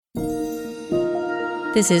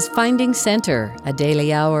This is Finding Center, a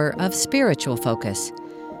daily hour of spiritual focus.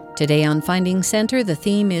 Today on Finding Center, the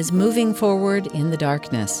theme is Moving Forward in the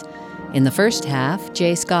Darkness. In the first half,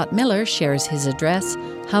 J. Scott Miller shares his address,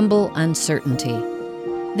 Humble Uncertainty.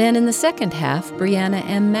 Then in the second half, Brianna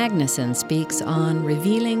M. Magnuson speaks on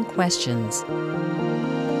Revealing Questions.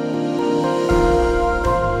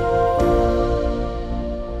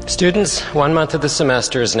 Students, 1 month of the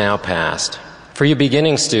semester is now past. For you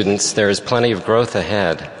beginning students, there is plenty of growth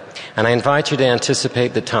ahead, and I invite you to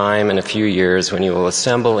anticipate the time in a few years when you will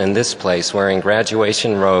assemble in this place wearing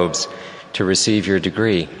graduation robes to receive your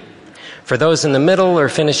degree. For those in the middle or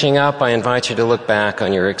finishing up, I invite you to look back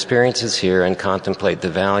on your experiences here and contemplate the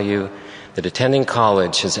value that attending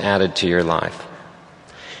college has added to your life.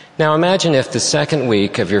 Now imagine if the second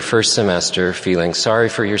week of your first semester, feeling sorry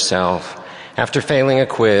for yourself, after failing a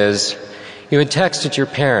quiz, you had texted your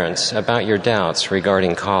parents about your doubts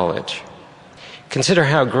regarding college. Consider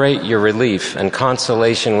how great your relief and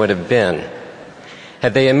consolation would have been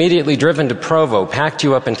had they immediately driven to Provo, packed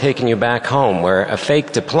you up and taken you back home, where a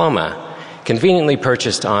fake diploma, conveniently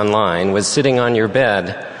purchased online, was sitting on your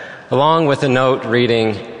bed, along with a note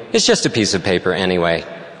reading, "It's just a piece of paper anyway."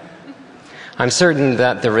 I'm certain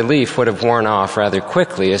that the relief would have worn off rather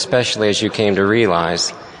quickly, especially as you came to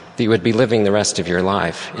realize that you would be living the rest of your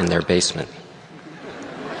life in their basement.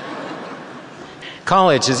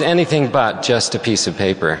 College is anything but just a piece of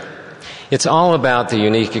paper. It's all about the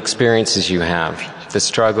unique experiences you have, the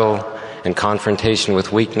struggle and confrontation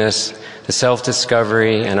with weakness, the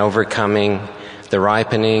self-discovery and overcoming, the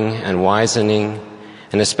ripening and wisening,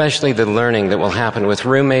 and especially the learning that will happen with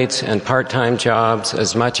roommates and part-time jobs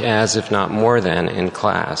as much as, if not more than, in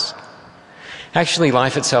class. Actually,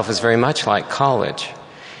 life itself is very much like college.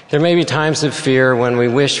 There may be times of fear when we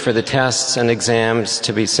wish for the tests and exams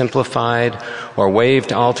to be simplified or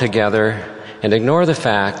waived altogether and ignore the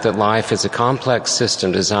fact that life is a complex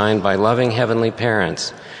system designed by loving heavenly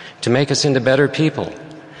parents to make us into better people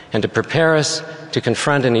and to prepare us to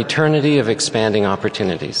confront an eternity of expanding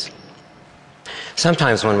opportunities.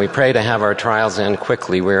 Sometimes when we pray to have our trials end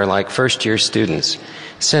quickly, we are like first-year students,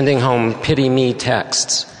 sending home pity me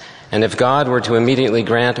texts. And if God were to immediately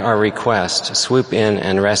grant our request, swoop in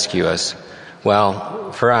and rescue us,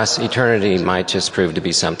 well, for us, eternity might just prove to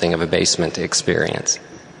be something of a basement experience.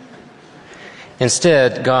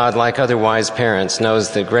 Instead, God, like other wise parents,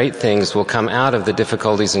 knows that great things will come out of the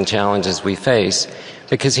difficulties and challenges we face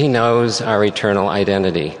because He knows our eternal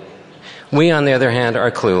identity. We, on the other hand,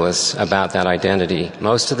 are clueless about that identity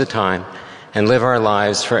most of the time and live our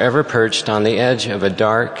lives forever perched on the edge of a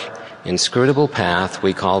dark, inscrutable path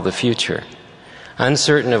we call the future,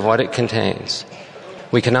 uncertain of what it contains.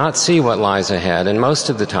 We cannot see what lies ahead, and most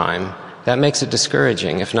of the time, that makes it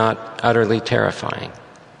discouraging, if not utterly terrifying.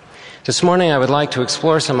 This morning, I would like to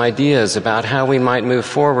explore some ideas about how we might move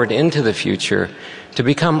forward into the future to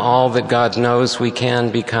become all that God knows we can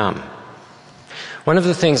become. One of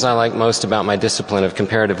the things I like most about my discipline of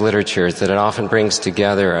comparative literature is that it often brings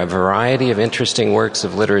together a variety of interesting works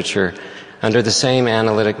of literature under the same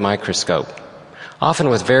analytic microscope, often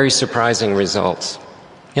with very surprising results.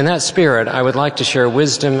 In that spirit, I would like to share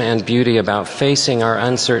wisdom and beauty about facing our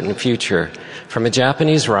uncertain future from a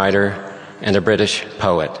Japanese writer and a British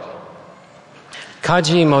poet.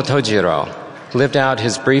 Kaji Motojiro lived out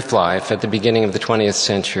his brief life at the beginning of the 20th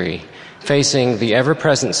century, facing the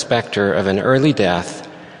ever-present specter of an early death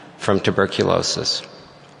from tuberculosis.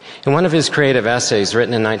 In one of his creative essays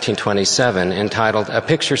written in 1927, entitled A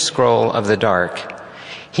Picture Scroll of the Dark,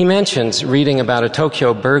 he mentions reading about a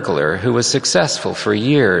Tokyo burglar who was successful for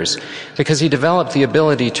years because he developed the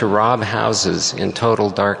ability to rob houses in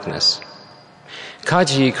total darkness.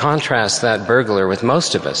 Kaji contrasts that burglar with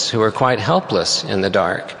most of us who are quite helpless in the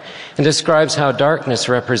dark and describes how darkness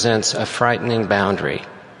represents a frightening boundary.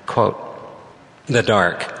 Quote, "The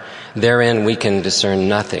dark, therein we can discern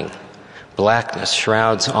nothing. Blackness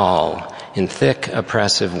shrouds all in thick,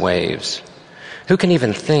 oppressive waves. Who can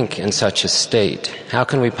even think in such a state? How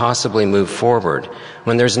can we possibly move forward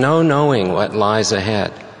when there's no knowing what lies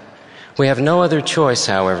ahead? We have no other choice,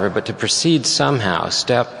 however, but to proceed somehow,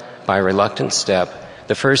 step by reluctant step,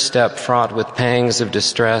 the first step fraught with pangs of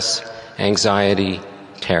distress, anxiety,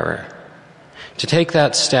 terror. To take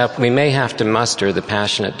that step, we may have to muster the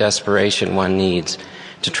passionate desperation one needs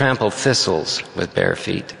to trample thistles with bare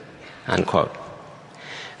feet." Unquote.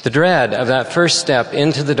 The dread of that first step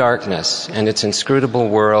into the darkness and its inscrutable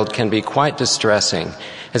world can be quite distressing,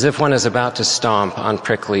 as if one is about to stomp on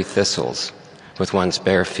prickly thistles with one's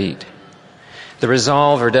bare feet. The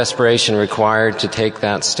resolve or desperation required to take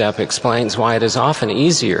that step explains why it is often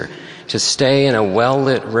easier to stay in a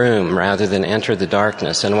well-lit room rather than enter the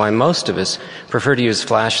darkness, and why most of us prefer to use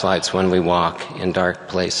flashlights when we walk in dark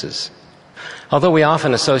places. Although we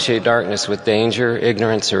often associate darkness with danger,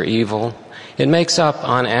 ignorance, or evil, it makes up,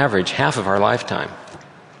 on average, half of our lifetime.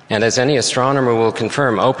 And as any astronomer will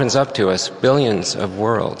confirm, opens up to us billions of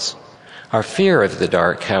worlds. Our fear of the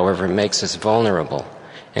dark, however, makes us vulnerable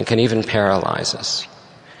and can even paralyze us.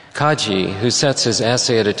 Kaji, who sets his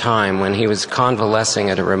essay at a time when he was convalescing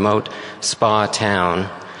at a remote spa town,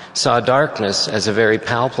 saw darkness as a very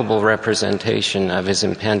palpable representation of his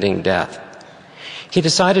impending death. He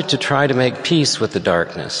decided to try to make peace with the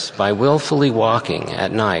darkness by willfully walking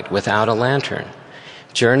at night without a lantern,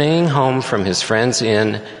 journeying home from his friend's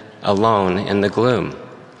inn alone in the gloom.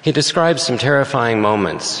 He describes some terrifying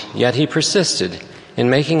moments, yet he persisted in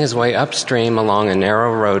making his way upstream along a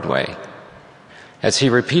narrow roadway. As he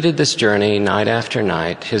repeated this journey night after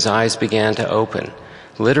night, his eyes began to open,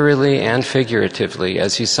 literally and figuratively,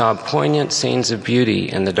 as he saw poignant scenes of beauty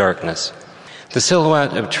in the darkness. The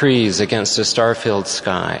silhouette of trees against a star-filled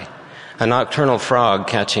sky, a nocturnal frog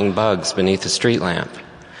catching bugs beneath a street lamp,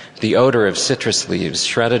 the odor of citrus leaves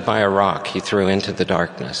shredded by a rock he threw into the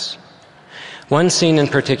darkness. One scene in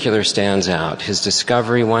particular stands out, his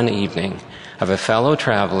discovery one evening of a fellow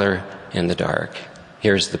traveler in the dark.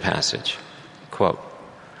 Here's the passage. Quote,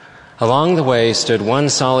 "Along the way stood one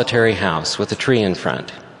solitary house with a tree in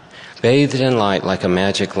front, bathed in light like a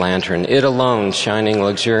magic lantern, it alone shining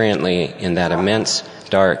luxuriantly in that immense,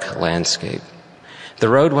 dark landscape. The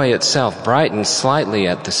roadway itself brightened slightly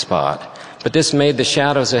at the spot, but this made the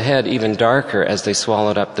shadows ahead even darker as they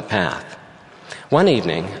swallowed up the path. One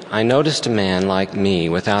evening, I noticed a man like me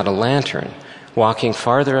without a lantern walking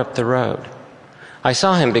farther up the road. I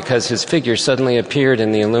saw him because his figure suddenly appeared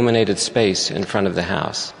in the illuminated space in front of the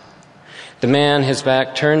house. The man, his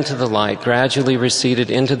back turned to the light, gradually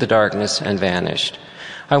receded into the darkness and vanished.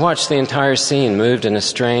 I watched the entire scene moved in a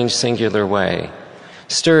strange, singular way.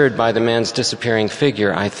 Stirred by the man's disappearing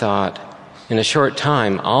figure, I thought, in a short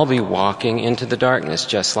time, I'll be walking into the darkness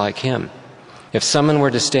just like him. If someone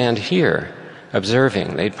were to stand here,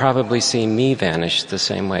 observing, they'd probably see me vanish the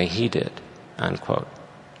same way he did." Unquote.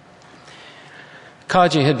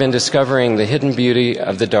 Kaji had been discovering the hidden beauty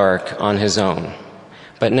of the dark on his own,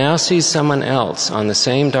 but now sees someone else on the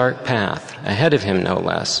same dark path, ahead of him no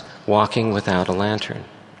less, walking without a lantern.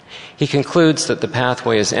 He concludes that the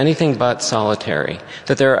pathway is anything but solitary,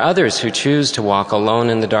 that there are others who choose to walk alone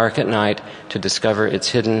in the dark at night to discover its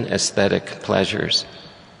hidden aesthetic pleasures.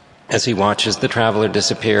 As he watches the traveler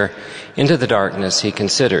disappear into the darkness, he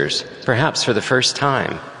considers, perhaps for the first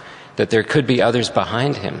time, that there could be others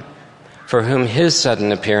behind him, for whom his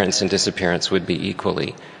sudden appearance and disappearance would be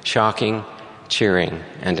equally shocking, cheering,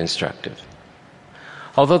 and instructive.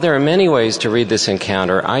 Although there are many ways to read this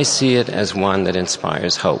encounter, I see it as one that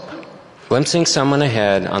inspires hope. Glimpsing someone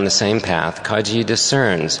ahead on the same path, Kaji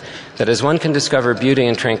discerns that as one can discover beauty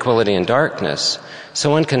and tranquility in darkness,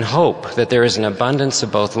 so one can hope that there is an abundance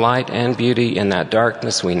of both light and beauty in that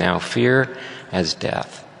darkness we now fear as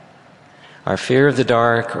death. Our fear of the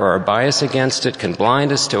dark or our bias against it can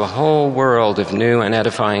blind us to a whole world of new and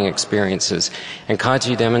edifying experiences, and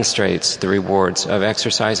Kaji demonstrates the rewards of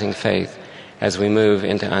exercising faith as we move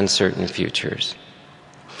into uncertain futures.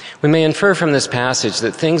 We may infer from this passage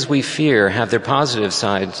that things we fear have their positive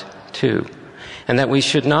sides too, and that we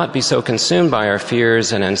should not be so consumed by our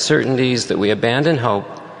fears and uncertainties that we abandon hope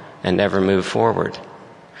and never move forward.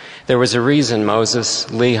 There was a reason Moses,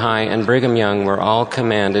 Lehi, and Brigham Young were all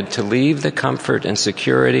commanded to leave the comfort and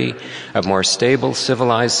security of more stable,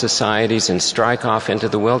 civilized societies and strike off into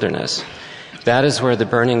the wilderness. That is where the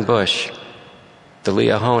burning bush, the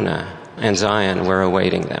Liahona, and Zion were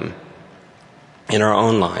awaiting them. In our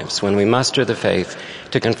own lives, when we muster the faith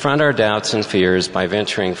to confront our doubts and fears by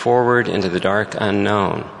venturing forward into the dark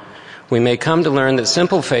unknown, we may come to learn that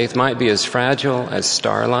simple faith might be as fragile as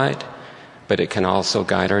starlight, but it can also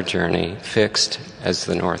guide our journey, fixed as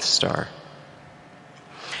the North Star.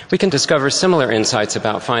 We can discover similar insights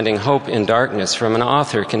about finding hope in darkness from an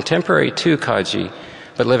author contemporary to Kaji,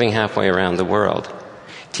 but living halfway around the world.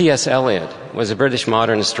 T.S. Eliot was a British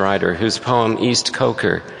modernist writer whose poem East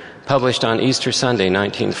Coker, published on Easter Sunday,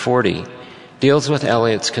 1940, deals with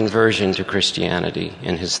Eliot's conversion to Christianity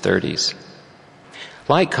in his 30s.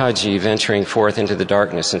 Like Kaji venturing forth into the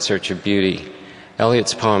darkness in search of beauty,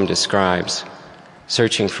 Eliot's poem describes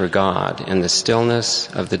searching for God in the stillness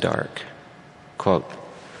of the dark. Quote,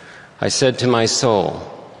 "I said to my soul,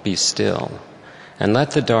 be still, and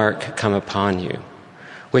let the dark come upon you,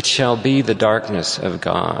 which shall be the darkness of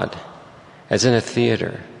God. as in a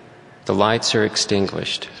theater, the lights are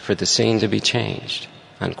extinguished for the scene to be changed,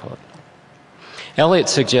 unquote. Eliot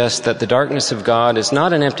suggests that the darkness of God is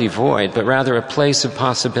not an empty void, but rather a place of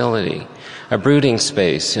possibility, a brooding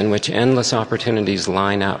space in which endless opportunities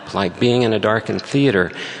line up, like being in a darkened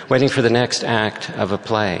theater, waiting for the next act of a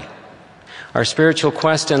play. Our spiritual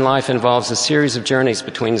quest in life involves a series of journeys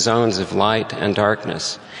between zones of light and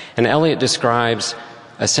darkness, and Eliot describes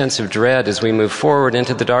a sense of dread as we move forward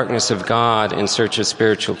into the darkness of God in search of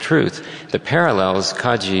spiritual truth that parallels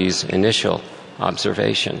Kaji's initial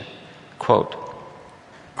observation. Quote,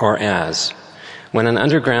 "Or as, when an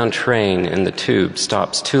underground train in the tube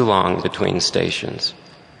stops too long between stations,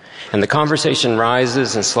 and the conversation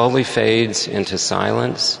rises and slowly fades into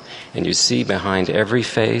silence, and you see behind every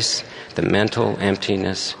face the mental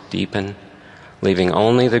emptiness deepen, leaving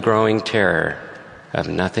only the growing terror of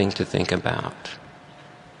nothing to think about."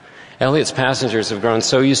 Eliot's passengers have grown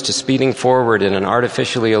so used to speeding forward in an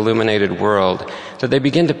artificially illuminated world that they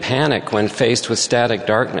begin to panic when faced with static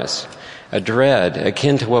darkness, a dread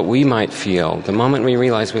akin to what we might feel the moment we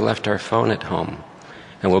realize we left our phone at home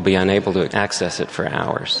and will be unable to access it for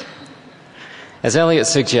hours. As Eliot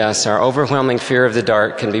suggests, our overwhelming fear of the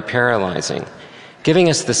dark can be paralyzing, giving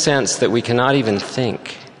us the sense that we cannot even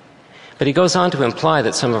think. But he goes on to imply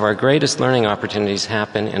that some of our greatest learning opportunities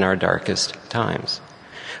happen in our darkest times.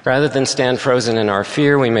 Rather than stand frozen in our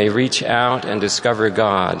fear, we may reach out and discover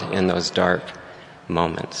God in those dark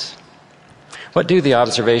moments. What do the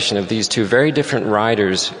observation of these two very different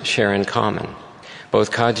writers share in common?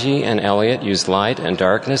 Both Kaji and Eliot use light and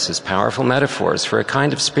darkness as powerful metaphors for a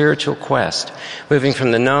kind of spiritual quest, moving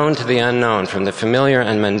from the known to the unknown, from the familiar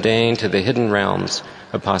and mundane to the hidden realms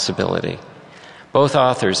of possibility. Both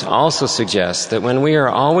authors also suggest that when we are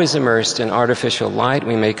always immersed in artificial light,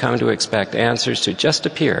 we may come to expect answers to just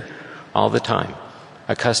appear all the time,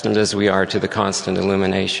 accustomed as we are to the constant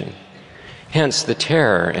illumination. Hence the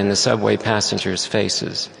terror in the subway passengers'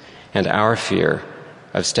 faces and our fear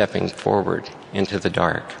of stepping forward into the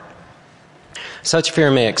dark. Such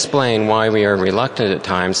fear may explain why we are reluctant at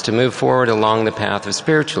times to move forward along the path of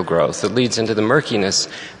spiritual growth that leads into the murkiness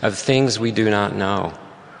of things we do not know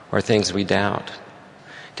or things we doubt.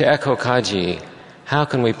 To echo Kaji, how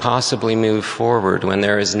can we possibly move forward when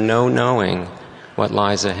there is no knowing what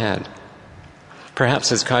lies ahead?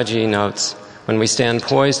 Perhaps, as Kaji notes, when we stand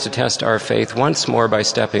poised to test our faith once more by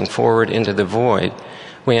stepping forward into the void,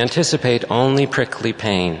 we anticipate only prickly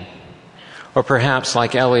pain. Or perhaps,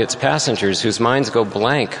 like Eliot's passengers whose minds go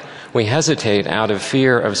blank, we hesitate out of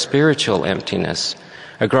fear of spiritual emptiness,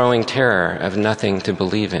 a growing terror of nothing to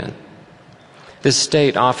believe in. This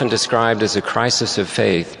state, often described as a crisis of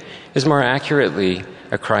faith, is more accurately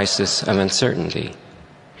a crisis of uncertainty.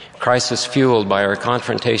 Crisis fueled by our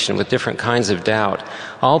confrontation with different kinds of doubt,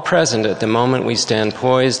 all present at the moment we stand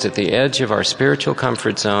poised at the edge of our spiritual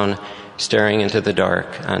comfort zone, staring into the dark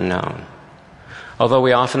unknown. Although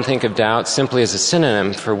we often think of doubt simply as a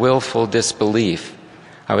synonym for willful disbelief,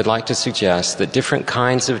 I would like to suggest that different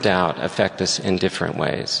kinds of doubt affect us in different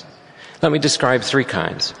ways. Let me describe three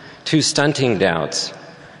kinds. Two stunting doubts,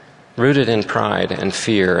 rooted in pride and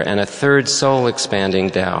fear, and a third soul-expanding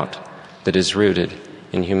doubt that is rooted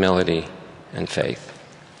in humility and faith.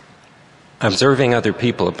 Observing other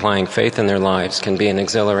people applying faith in their lives can be an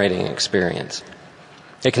exhilarating experience.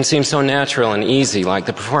 It can seem so natural and easy, like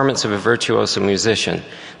the performance of a virtuoso musician,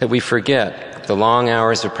 that we forget the long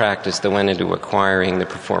hours of practice that went into acquiring the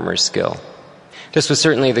performer's skill. This was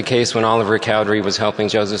certainly the case when Oliver Cowdery was helping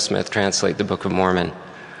Joseph Smith translate the Book of Mormon.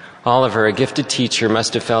 Oliver, a gifted teacher,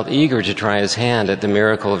 must have felt eager to try his hand at the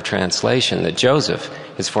miracle of translation that Joseph,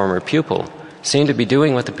 his former pupil, seemed to be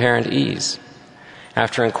doing with apparent ease.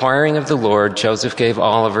 After inquiring of the Lord, Joseph gave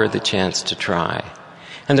Oliver the chance to try.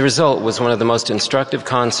 And the result was one of the most instructive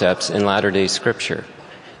concepts in Latter-day Scripture.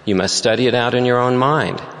 You must study it out in your own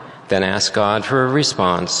mind, then ask God for a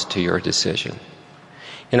response to your decision.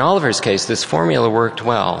 In Oliver's case, this formula worked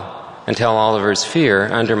well until Oliver's fear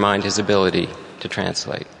undermined his ability to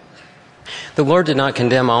translate. The Lord did not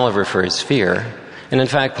condemn Oliver for his fear, and in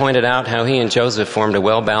fact pointed out how he and Joseph formed a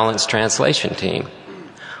well-balanced translation team.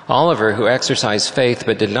 Oliver, who exercised faith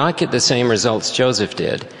but did not get the same results Joseph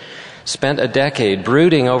did, spent a decade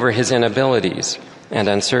brooding over his inabilities and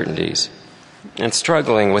uncertainties and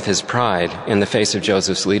struggling with his pride in the face of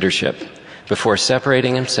Joseph's leadership before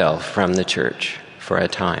separating himself from the church for a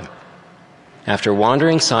time. After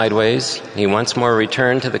wandering sideways, he once more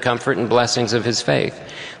returned to the comfort and blessings of his faith.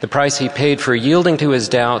 The price he paid for yielding to his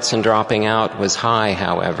doubts and dropping out was high,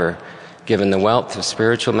 however, given the wealth of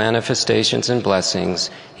spiritual manifestations and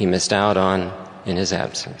blessings he missed out on in his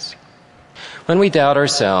absence. When we doubt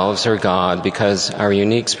ourselves or God because our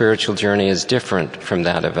unique spiritual journey is different from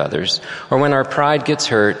that of others, or when our pride gets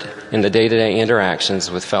hurt in the day-to-day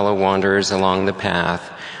interactions with fellow wanderers along the path,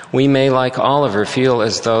 we may, like Oliver, feel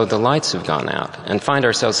as though the lights have gone out and find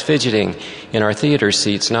ourselves fidgeting in our theater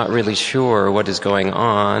seats, not really sure what is going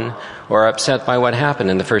on, or upset by what happened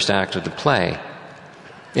in the first act of the play.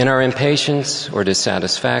 In our impatience or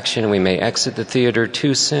dissatisfaction, we may exit the theater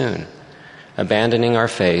too soon, abandoning our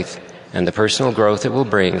faith and the personal growth it will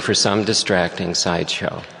bring for some distracting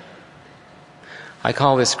sideshow. I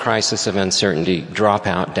call this crisis of uncertainty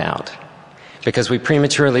dropout doubt, because we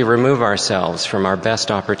prematurely remove ourselves from our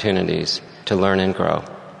best opportunities to learn and grow.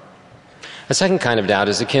 A second kind of doubt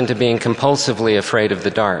is akin to being compulsively afraid of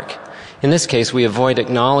the dark. In this case, we avoid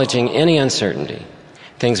acknowledging any uncertainty.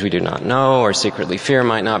 Things we do not know or secretly fear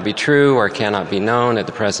might not be true or cannot be known at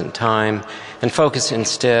the present time, and focus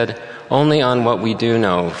instead only on what we do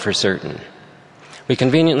know for certain. We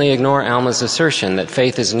conveniently ignore Alma's assertion that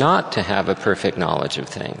faith is not to have a perfect knowledge of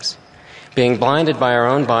things. Being blinded by our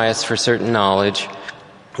own bias for certain knowledge,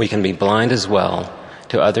 we can be blind as well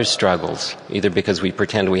to others' struggles, either because we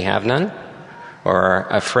pretend we have none or are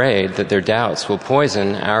afraid that their doubts will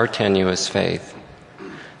poison our tenuous faith.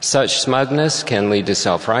 Such smugness can lead to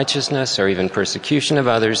self-righteousness or even persecution of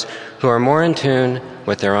others who are more in tune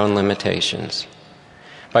with their own limitations.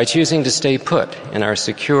 By choosing to stay put in our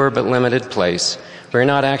secure but limited place, we're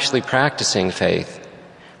not actually practicing faith,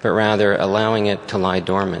 but rather allowing it to lie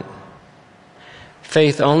dormant.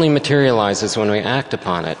 Faith only materializes when we act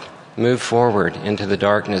upon it, move forward into the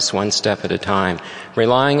darkness one step at a time,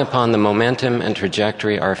 relying upon the momentum and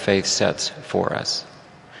trajectory our faith sets for us.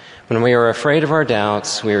 When we are afraid of our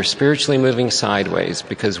doubts, we are spiritually moving sideways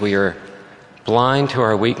because we are blind to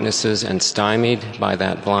our weaknesses and stymied by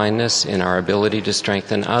that blindness in our ability to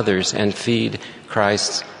strengthen others and feed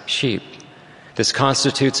Christ's sheep. This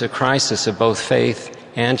constitutes a crisis of both faith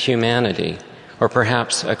and humanity, or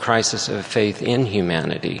perhaps a crisis of faith in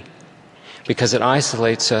humanity, because it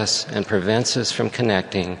isolates us and prevents us from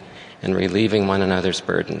connecting and relieving one another's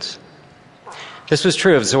burdens. This was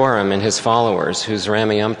true of Zoram and his followers, whose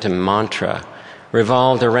Ramyumptum mantra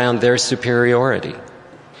revolved around their superiority.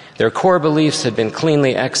 Their core beliefs had been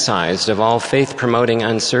cleanly excised of all faith-promoting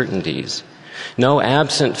uncertainties. No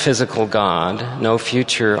absent physical God, no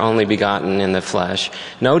future only begotten in the flesh,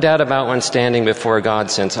 no doubt about one standing before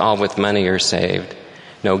God since all with money are saved,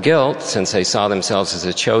 no guilt since they saw themselves as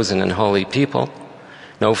a chosen and holy people,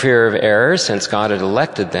 no fear of error since God had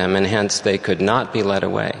elected them and hence they could not be led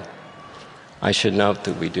away. I should note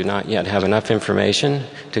that we do not yet have enough information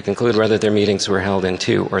to conclude whether their meetings were held in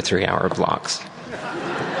 2 or 3 hour blocks.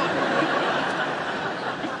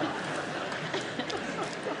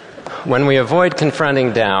 When we avoid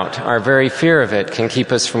confronting doubt, our very fear of it can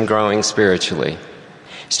keep us from growing spiritually.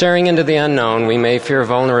 Staring into the unknown, we may fear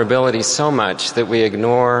vulnerability so much that we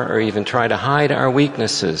ignore or even try to hide our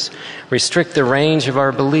weaknesses, restrict the range of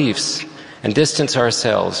our beliefs, and distance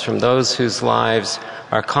ourselves from those whose lives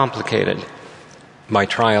are complicated by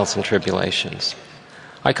trials and tribulations.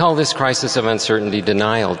 I call this crisis of uncertainty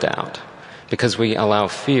denial doubt, because we allow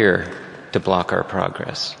fear to block our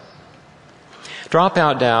progress.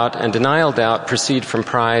 Dropout doubt and denial doubt proceed from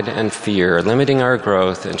pride and fear, limiting our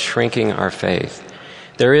growth and shrinking our faith.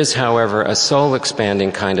 There is, however, a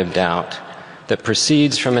soul-expanding kind of doubt that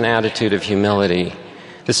proceeds from an attitude of humility,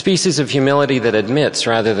 the species of humility that admits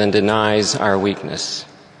rather than denies our weakness.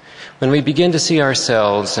 When we begin to see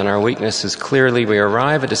ourselves and our weaknesses clearly, we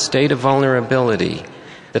arrive at a state of vulnerability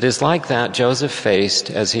that is like that Joseph faced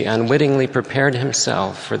as he unwittingly prepared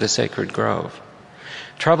himself for the sacred grove.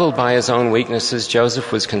 Troubled by his own weaknesses,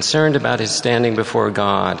 Joseph was concerned about his standing before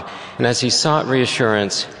God, and as he sought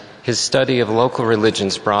reassurance, his study of local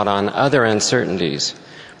religions brought on other uncertainties.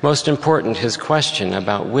 Most important, his question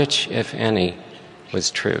about which, if any,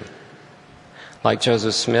 was true. Like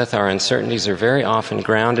Joseph Smith, our uncertainties are very often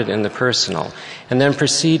grounded in the personal and then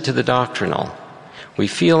proceed to the doctrinal. We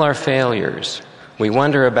feel our failures. We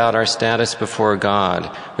wonder about our status before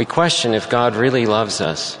God. We question if God really loves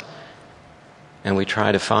us. And we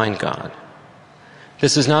try to find God.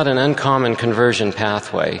 This is not an uncommon conversion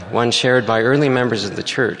pathway, one shared by early members of the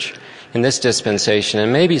church in this dispensation,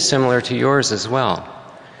 and may be similar to yours as well.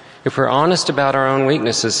 If we're honest about our own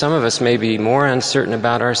weaknesses, some of us may be more uncertain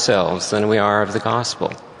about ourselves than we are of the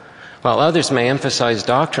gospel, while others may emphasize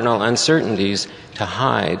doctrinal uncertainties to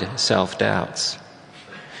hide self-doubts.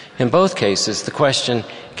 In both cases, the question,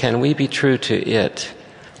 can we be true to it,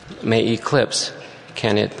 may eclipse,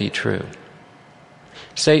 can it be true?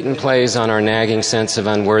 Satan plays on our nagging sense of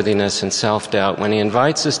unworthiness and self-doubt when he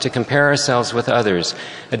invites us to compare ourselves with others,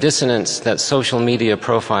 a dissonance that social media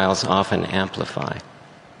profiles often amplify.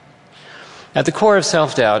 At the core of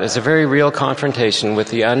self-doubt is a very real confrontation with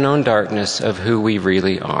the unknown darkness of who we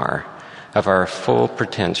really are, of our full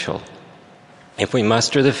potential. If we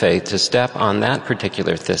muster the faith to step on that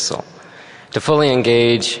particular thistle, to fully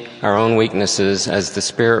engage our own weaknesses as the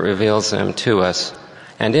Spirit reveals them to us,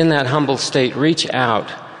 and in that humble state reach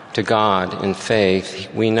out to God in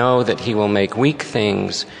faith, we know that He will make weak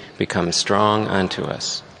things become strong unto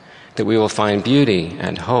us, that we will find beauty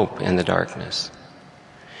and hope in the darkness.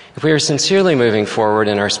 If we are sincerely moving forward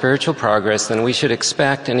in our spiritual progress, then we should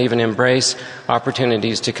expect and even embrace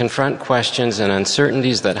opportunities to confront questions and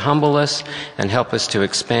uncertainties that humble us and help us to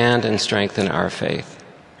expand and strengthen our faith.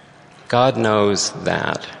 God knows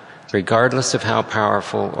that, regardless of how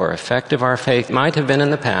powerful or effective our faith might have been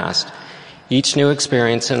in the past, each new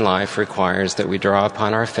experience in life requires that we draw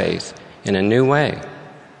upon our faith in a new way.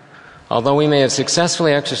 Although we may have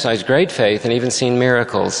successfully exercised great faith and even seen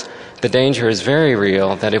miracles, the danger is very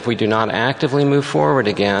real that if we do not actively move forward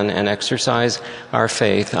again and exercise our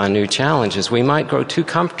faith on new challenges, we might grow too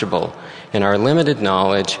comfortable in our limited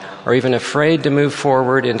knowledge or even afraid to move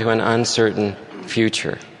forward into an uncertain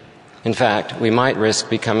future. In fact, we might risk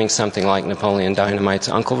becoming something like Napoleon Dynamite's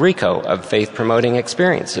Uncle Rico of faith-promoting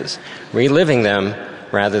experiences, reliving them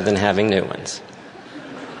rather than having new ones.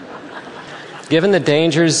 Given the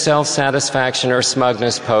dangers self-satisfaction or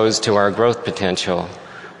smugness pose to our growth potential,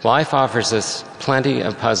 life offers us plenty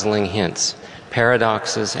of puzzling hints,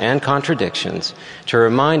 paradoxes, and contradictions to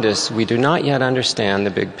remind us we do not yet understand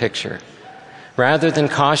the big picture. Rather than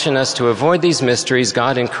caution us to avoid these mysteries,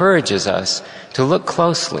 God encourages us to look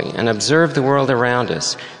closely and observe the world around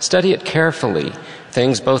us, study it carefully,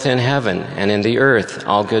 things both in heaven and in the earth,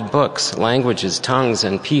 all good books, languages, tongues,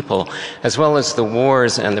 and people, as well as the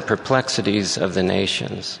wars and the perplexities of the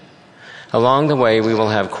nations. Along the way, we will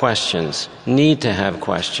have questions, need to have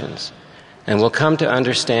questions, and we'll come to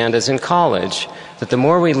understand, as in college, that the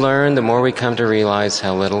more we learn, the more we come to realize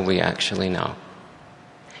how little we actually know.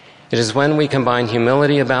 It is when we combine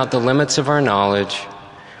humility about the limits of our knowledge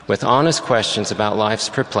with honest questions about life's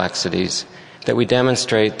perplexities that we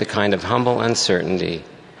demonstrate the kind of humble uncertainty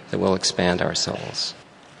that will expand our souls.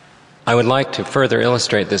 I would like to further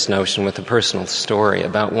illustrate this notion with a personal story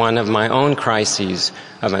about one of my own crises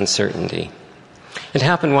of uncertainty. It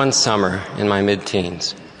happened one summer in my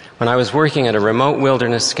mid-teens when I was working at a remote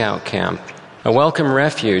wilderness scout camp, a welcome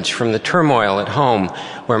refuge from the turmoil at home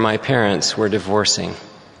where my parents were divorcing.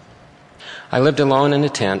 I lived alone in a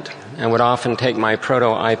tent and would often take my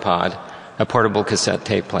proto-iPod, a portable cassette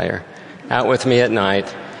tape player, out with me at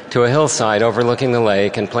night to a hillside overlooking the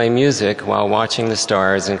lake and play music while watching the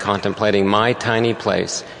stars and contemplating my tiny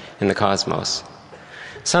place in the cosmos.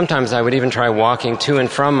 Sometimes I would even try walking to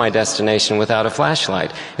and from my destination without a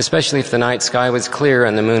flashlight, especially if the night sky was clear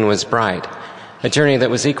and the moon was bright, a journey that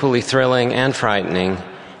was equally thrilling and frightening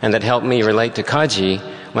and that helped me relate to Kaji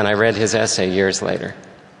when I read his essay years later.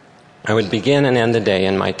 I would begin and end the day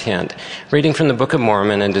in my tent, reading from the Book of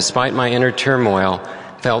Mormon, and despite my inner turmoil,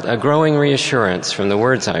 felt a growing reassurance from the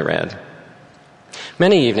words I read.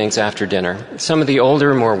 Many evenings after dinner, some of the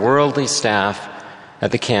older, more worldly staff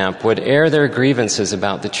at the camp would air their grievances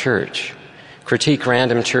about the church, critique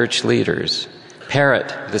random church leaders,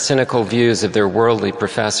 parrot the cynical views of their worldly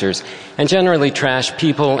professors, and generally trash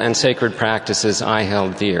people and sacred practices I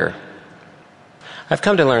held dear. I've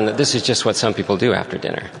come to learn that this is just what some people do after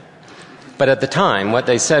dinner. But at the time, what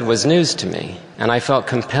they said was news to me, and I felt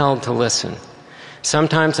compelled to listen.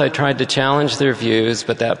 Sometimes I tried to challenge their views,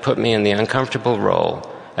 but that put me in the uncomfortable role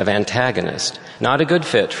of antagonist, not a good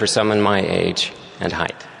fit for someone my age and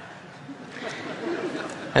height.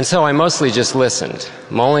 And so I mostly just listened,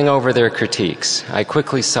 mulling over their critiques. I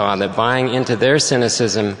quickly saw that buying into their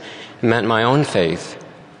cynicism meant my own faith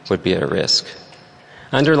would be at risk.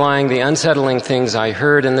 Underlying the unsettling things I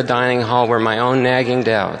heard in the dining hall were my own nagging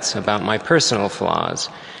doubts about my personal flaws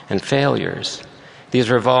and failures. These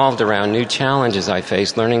revolved around new challenges I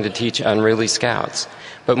faced learning to teach unruly scouts,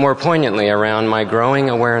 but more poignantly around my growing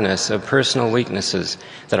awareness of personal weaknesses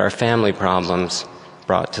that our family problems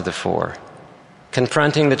brought to the fore.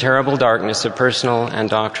 Confronting the terrible darkness of personal and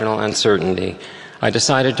doctrinal uncertainty, I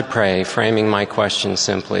decided to pray, framing my question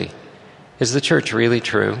simply, is the church really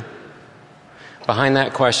true? Behind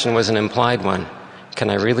that question was an implied one. Can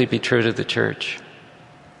I really be true to the church?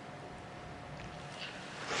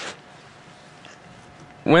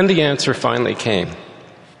 When the answer finally came,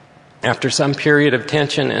 after some period of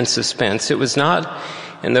tension and suspense, it was not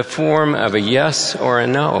in the form of a yes or a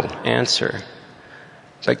no answer,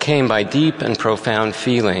 but came by deep and profound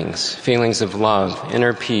feelings of love,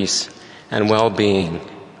 inner peace, and well-being,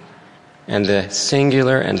 and the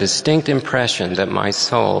singular and distinct impression that my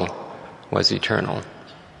soul was eternal.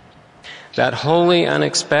 That wholly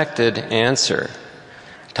unexpected answer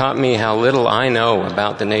taught me how little I know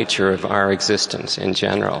about the nature of our existence in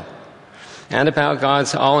general, and about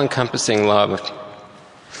God's all-encompassing love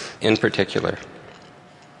in particular.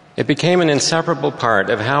 It became an inseparable part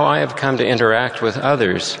of how I have come to interact with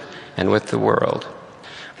others and with the world.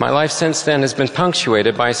 My life since then has been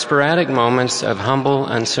punctuated by sporadic moments of humble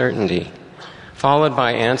uncertainty, followed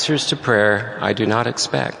by answers to prayer I do not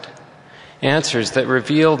expect, answers that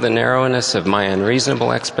reveal the narrowness of my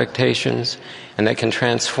unreasonable expectations and that can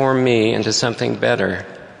transform me into something better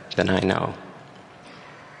than I know.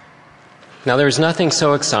 Now, there is nothing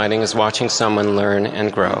so exciting as watching someone learn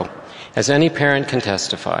and grow. As any parent can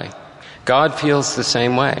testify, God feels the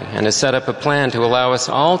same way and has set up a plan to allow us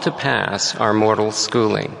all to pass our mortal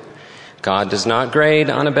schooling. God does not grade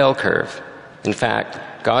on a bell curve. In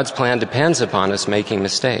fact, God's plan depends upon us making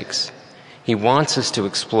mistakes. He wants us to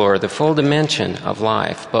explore the full dimension of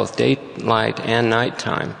life, both daylight and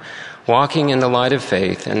nighttime, walking in the light of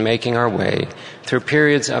faith and making our way through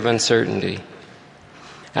periods of uncertainty.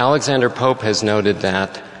 Alexander Pope has noted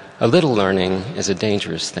that a little learning is a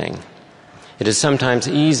dangerous thing. It is sometimes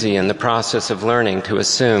easy in the process of learning to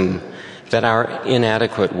assume that our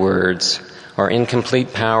inadequate words or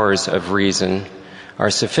incomplete powers of reason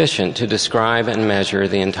are sufficient to describe and measure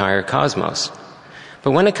the entire cosmos.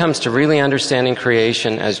 But when it comes to really understanding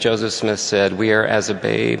creation, as Joseph Smith said, we are as a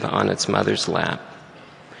babe on its mother's lap.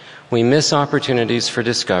 We miss opportunities for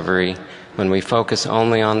discovery when we focus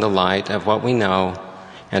only on the light of what we know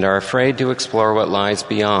and are afraid to explore what lies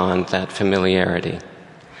beyond that familiarity.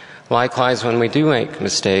 Likewise, when we do make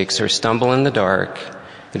mistakes or stumble in the dark,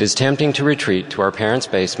 it is tempting to retreat to our parents'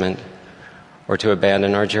 basement or to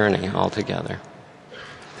abandon our journey altogether.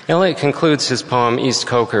 Eliot concludes his poem East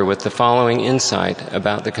Coker with the following insight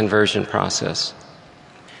about the conversion process.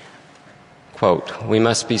 Quote, "We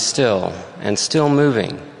must be still and still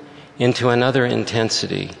moving into another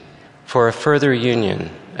intensity for a further union,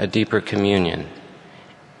 a deeper communion.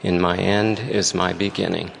 In my end is my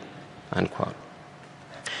beginning." Unquote.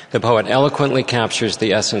 The poet eloquently captures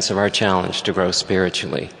the essence of our challenge to grow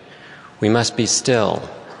spiritually. We must be still,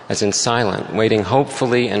 as in silent, waiting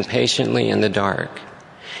hopefully and patiently in the dark,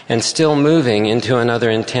 and still moving into another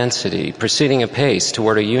intensity, proceeding apace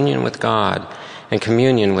toward a union with God and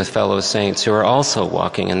communion with fellow saints who are also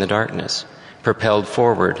walking in the darkness, propelled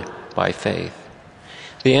forward by faith.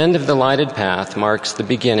 The end of the lighted path marks the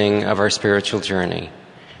beginning of our spiritual journey.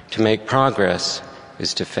 To make progress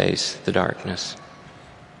is to face the darkness.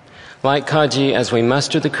 Like Kaji, as we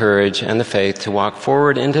muster the courage and the faith to walk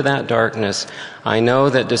forward into that darkness, I know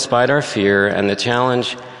that despite our fear and the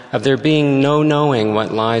challenge of there being no knowing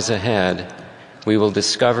what lies ahead, we will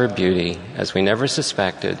discover beauty as we never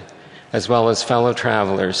suspected, as well as fellow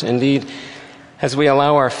travelers. Indeed, as we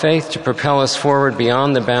allow our faith to propel us forward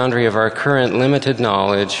beyond the boundary of our current limited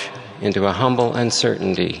knowledge into a humble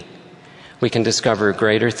uncertainty, we can discover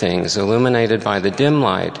greater things illuminated by the dim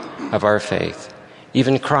light of our faith,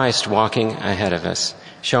 even Christ walking ahead of us,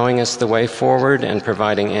 showing us the way forward and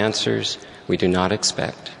providing answers we do not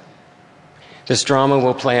expect. This drama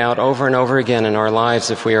will play out over and over again in our lives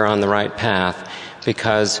if we are on the right path,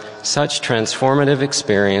 because such transformative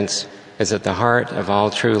experience is at the heart of all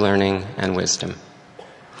true learning and wisdom.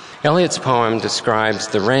 Eliot's poem describes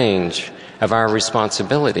the range of our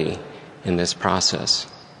responsibility in this process.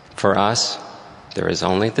 For us, there is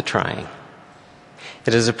only the trying.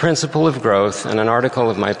 It is a principle of growth and an article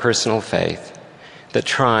of my personal faith that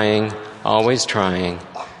trying, always trying,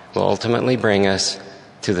 will ultimately bring us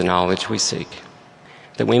to the knowledge we seek.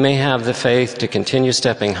 That we may have the faith to continue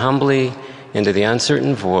stepping humbly into the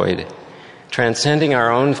uncertain void, transcending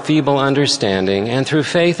our own feeble understanding, and through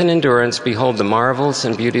faith and endurance behold the marvels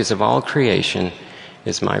and beauties of all creation,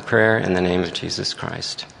 is my prayer in the name of Jesus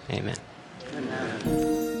Christ. Amen.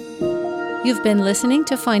 You've been listening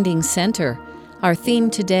to Finding Center. Our theme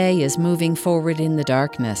today is Moving Forward in the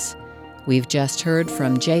Darkness. We've just heard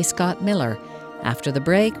from J. Scott Miller. After the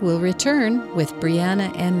break, we'll return with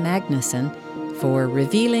Brianna M. Magnuson for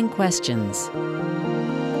Revealing Questions.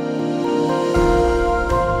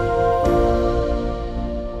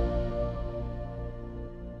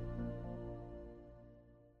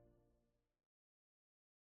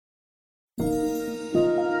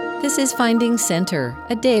 This is Finding Center,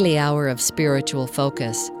 a daily hour of spiritual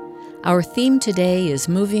focus. Our theme today is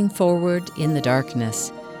Moving Forward in the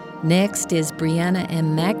Darkness. Next is Brianna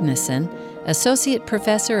M. Magnuson Associate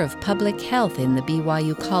Professor of Public Health in the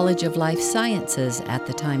BYU College of Life Sciences at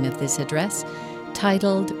the time of this address,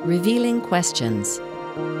 titled Revealing Questions.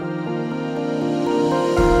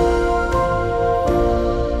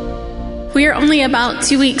 We are only about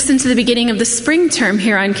 2 weeks into the beginning of the spring term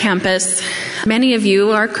here on campus. Many of you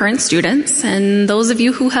are current students, and those of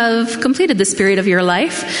you who have completed this period of your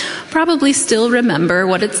life probably still remember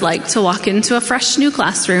what it's like to walk into a fresh new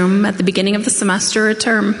classroom at the beginning of the semester or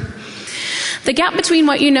term. The gap between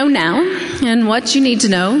what you know now and what you need to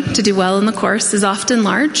know to do well in the course is often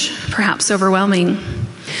large, perhaps overwhelming.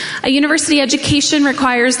 A university education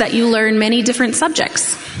requires that you learn many different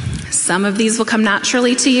subjects. Some of these will come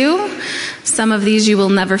naturally to you. Some of these you will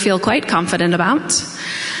never feel quite confident about.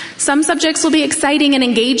 Some subjects will be exciting and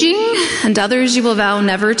engaging, and others you will vow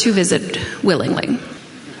never to visit willingly.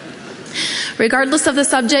 Regardless of the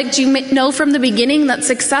subject, you may know from the beginning that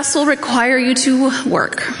success will require you to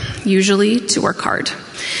work, usually to work hard.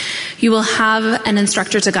 You will have an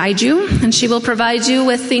instructor to guide you, and she will provide you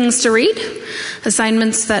with things to read,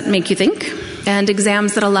 assignments that make you think, and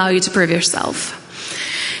exams that allow you to prove yourself.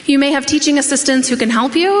 You may have teaching assistants who can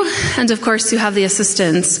help you, and of course you have the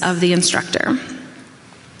assistance of the instructor.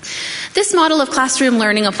 This model of classroom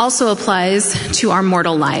learning also applies to our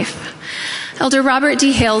mortal life. Elder Robert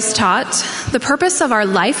D. Hales taught, the purpose of our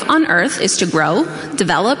life on earth is to grow,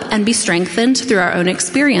 develop, and be strengthened through our own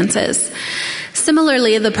experiences.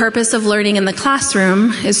 Similarly, the purpose of learning in the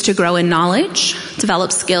classroom is to grow in knowledge,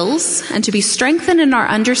 develop skills, and to be strengthened in our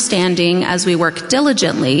understanding as we work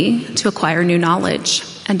diligently to acquire new knowledge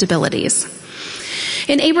and abilities.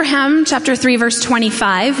 In Abraham chapter 3, verse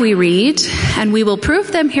 25, we read, "And we will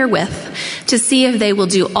prove them herewith, to see if they will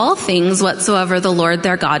do all things whatsoever the Lord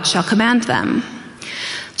their God shall command them."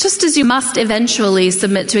 Just as you must eventually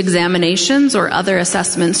submit to examinations or other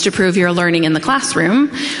assessments to prove your learning in the classroom,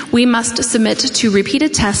 we must submit to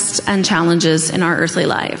repeated tests and challenges in our earthly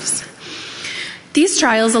lives. These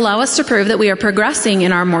trials allow us to prove that we are progressing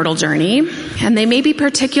in our mortal journey, and they may be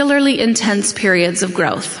particularly intense periods of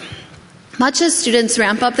growth. Much as students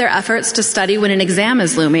ramp up their efforts to study when an exam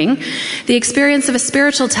is looming, the experience of a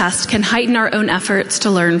spiritual test can heighten our own efforts to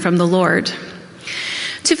learn from the Lord.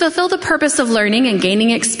 To fulfill the purpose of learning and gaining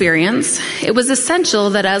experience, it was essential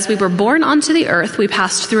that as we were born onto the earth, we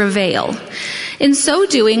passed through a veil. In so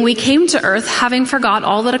doing, we came to earth having forgot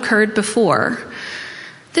all that occurred before.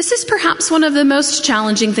 This is perhaps one of the most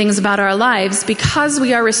challenging things about our lives. Because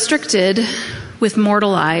we are restricted with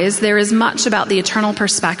mortal eyes, there is much about the eternal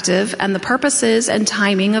perspective and the purposes and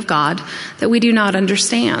timing of God that we do not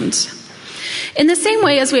understand. In the same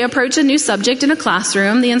way as we approach a new subject in a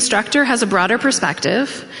classroom, the instructor has a broader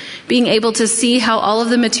perspective, being able to see how all of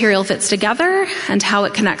the material fits together and how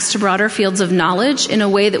it connects to broader fields of knowledge in a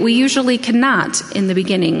way that we usually cannot in the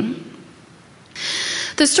beginning.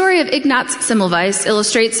 The story of Ignaz Semmelweis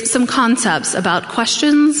illustrates some concepts about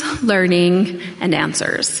questions, learning, and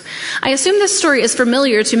answers. I assume this story is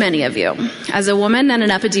familiar to many of you. As a woman and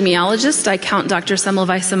an epidemiologist, I count Dr.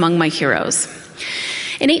 Semmelweis among my heroes.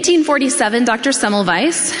 In 1847, Dr.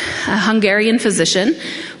 Semmelweis, a Hungarian physician,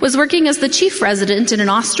 was working as the chief resident in an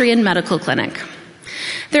Austrian medical clinic.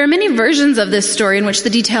 There are many versions of this story in which the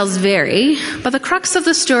details vary, but the crux of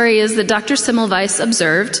the story is that Dr. Semmelweis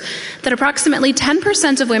observed that approximately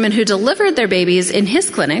 10% of women who delivered their babies in his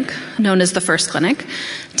clinic, known as the first clinic,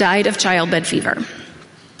 died of childbed fever.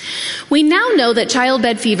 We now know that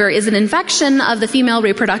childbed fever is an infection of the female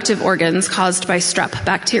reproductive organs caused by strep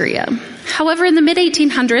bacteria. However, in the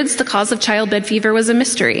mid-1800s, the cause of childbed fever was a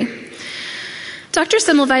mystery. Dr.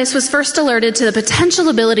 Semmelweis was first alerted to the potential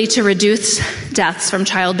ability to reduce deaths from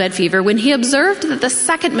childbed fever when he observed that the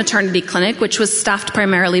second maternity clinic, which was staffed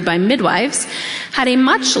primarily by midwives, had a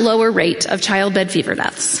much lower rate of childbed fever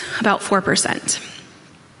deaths, about 4%.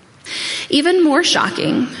 Even more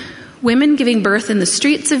shocking, women giving birth in the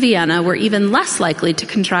streets of Vienna were even less likely to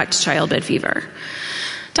contract childbed fever.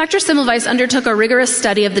 Dr. Semmelweis undertook a rigorous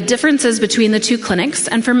study of the differences between the two clinics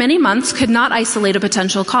and for many months could not isolate a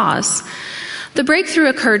potential cause. The breakthrough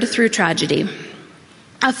occurred through tragedy.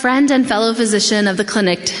 A friend and fellow physician of the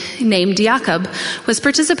clinic named Jakob was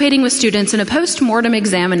participating with students in a post-mortem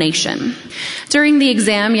examination. During the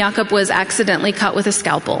exam, Jakob was accidentally cut with a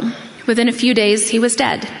scalpel. Within a few days, he was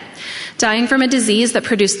dead, dying from a disease that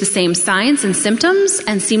produced the same signs and symptoms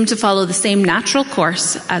and seemed to follow the same natural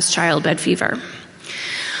course as childbed fever.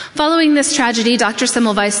 Following this tragedy, Dr.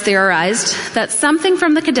 Semmelweis theorized that something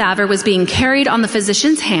from the cadaver was being carried on the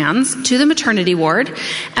physician's hands to the maternity ward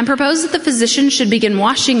and proposed that the physician should begin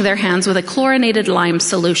washing their hands with a chlorinated lime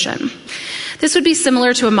solution. This would be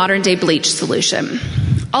similar to a modern-day bleach solution.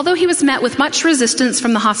 Although he was met with much resistance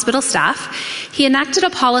from the hospital staff, he enacted a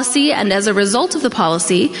policy, and as a result of the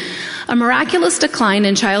policy, a miraculous decline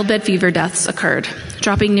in childbed fever deaths occurred,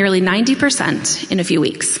 dropping nearly 90% in a few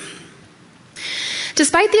weeks.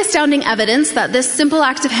 Despite the astounding evidence that this simple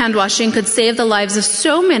act of hand washing could save the lives of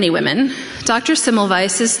so many women, Dr.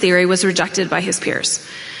 Semmelweis's theory was rejected by his peers.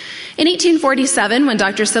 In 1847, when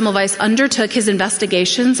Dr. Semmelweis undertook his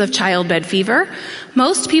investigations of childbed fever,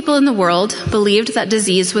 most people in the world believed that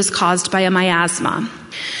disease was caused by a miasma.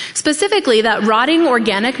 Specifically, that rotting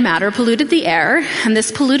organic matter polluted the air, and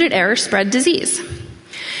this polluted air spread disease.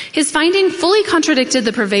 His finding fully contradicted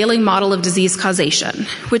the prevailing model of disease causation,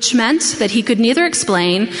 which meant that he could neither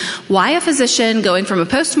explain why a physician going from a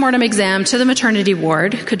post-mortem exam to the maternity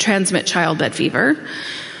ward could transmit childbed fever,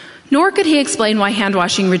 nor could he explain why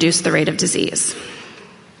hand-washing reduced the rate of disease.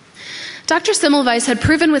 Dr. Semmelweis had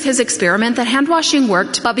proven with his experiment that hand-washing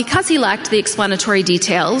worked, but because he lacked the explanatory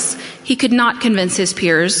details, he could not convince his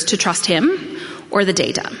peers to trust him or the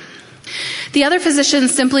data. The other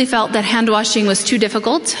physicians simply felt that hand-washing was too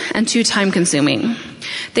difficult and too time-consuming.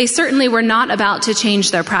 They certainly were not about to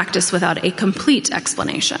change their practice without a complete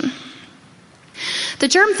explanation. The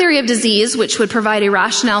germ theory of disease, which would provide a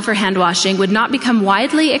rationale for hand-washing, would not become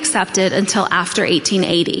widely accepted until after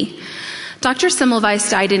 1880. Dr. Semmelweis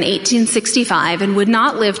died in 1865 and would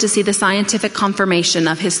not live to see the scientific confirmation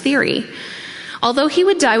of his theory. Although he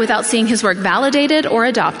would die without seeing his work validated or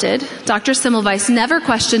adopted, Dr. Semmelweis never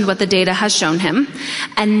questioned what the data has shown him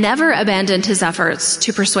and never abandoned his efforts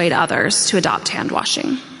to persuade others to adopt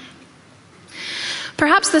hand-washing.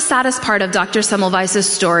 Perhaps the saddest part of Dr.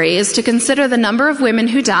 Semmelweis's story is to consider the number of women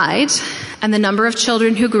who died and the number of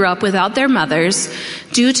children who grew up without their mothers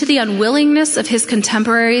due to the unwillingness of his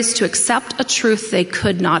contemporaries to accept a truth they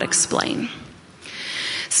could not explain.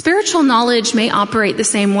 Spiritual knowledge may operate the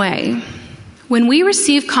same way. When we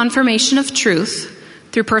receive confirmation of truth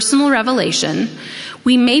through personal revelation,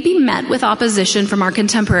 we may be met with opposition from our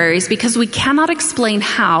contemporaries because we cannot explain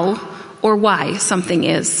how or why something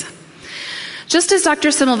is. Just as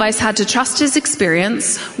Dr. Semmelweis had to trust his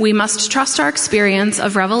experience, we must trust our experience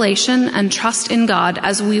of revelation and trust in God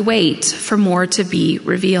as we wait for more to be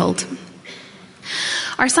revealed.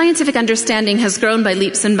 Our scientific understanding has grown by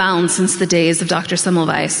leaps and bounds since the days of Dr.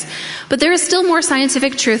 Semmelweis, but there is still more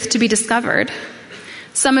scientific truth to be discovered.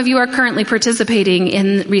 Some of you are currently participating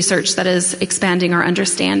in research that is expanding our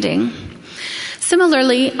understanding.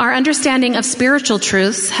 Similarly, our understanding of spiritual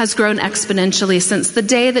truths has grown exponentially since the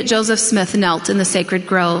day that Joseph Smith knelt in the sacred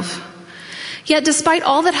grove. Yet despite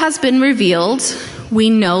all that has been revealed, we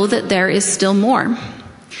know that there is still more.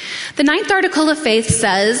 The 9th article of faith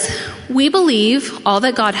says, "We believe all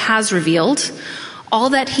that God has revealed, all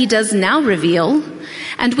that he does now reveal,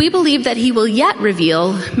 and we believe that he will yet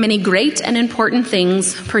reveal many great and important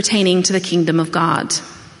things pertaining to the kingdom of God."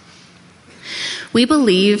 We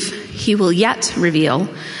believe he will yet reveal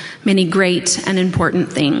many great and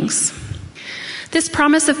important things. This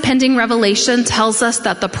promise of pending revelation tells us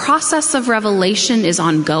that the process of revelation is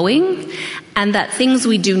ongoing and that things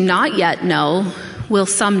we do not yet know will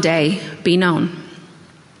someday be known.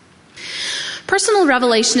 Personal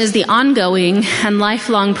revelation is the ongoing and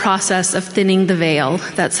lifelong process of thinning the veil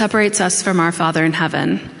that separates us from our Father in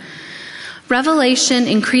heaven. Revelation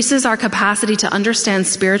increases our capacity to understand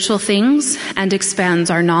spiritual things and expands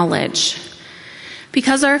our knowledge.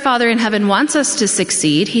 Because our Father in heaven wants us to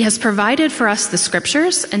succeed, he has provided for us the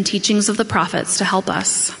scriptures and teachings of the prophets to help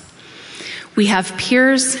us. We have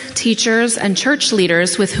peers, teachers, and church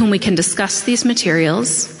leaders with whom we can discuss these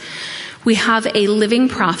materials. We have a living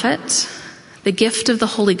prophet, the gift of the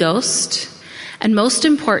Holy Ghost, and most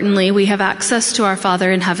importantly, we have access to our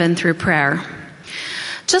Father in heaven through prayer.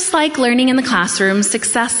 Just like learning in the classroom,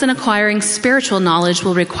 success in acquiring spiritual knowledge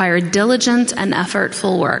will require diligent and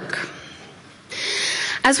effortful work.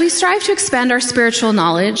 As we strive to expand our spiritual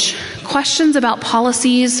knowledge, questions about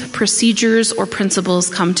policies, procedures, or principles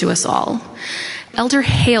come to us all. Elder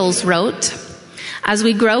Hales wrote, "As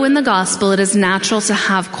we grow in the gospel, it is natural to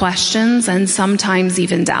have questions and sometimes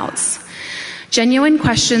even doubts. Genuine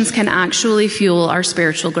questions can actually fuel our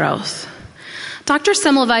spiritual growth." Dr.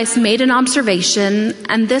 Semmelweis made an observation,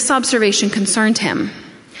 and this observation concerned him.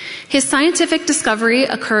 His scientific discovery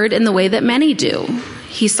occurred in the way that many do.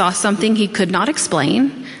 He saw something he could not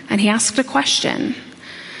explain, and he asked a question.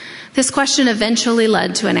 This question eventually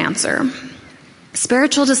led to an answer.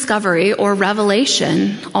 Spiritual discovery, or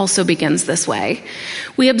revelation, also begins this way.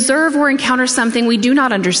 We observe or encounter something we do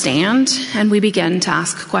not understand, and we begin to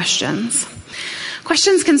ask questions.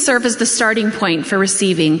 Questions can serve as the starting point for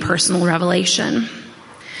receiving personal revelation.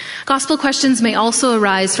 Gospel questions may also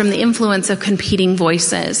arise from the influence of competing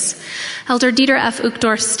voices. Elder Dieter F.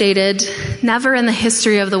 Uchtdorf stated, "Never in the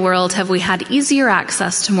history of the world have we had easier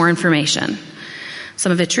access to more information.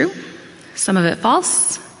 Some of it true, some of it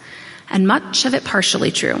false, and much of it partially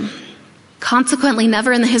true. Consequently,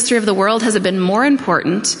 never in the history of the world has it been more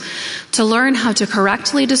important to learn how to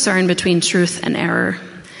correctly discern between truth and error."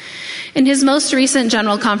 In his most recent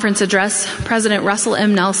General Conference address, President Russell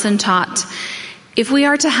M. Nelson taught, "If we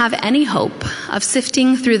are to have any hope of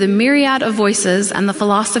sifting through the myriad of voices and the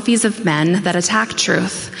philosophies of men that attack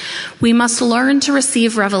truth, we must learn to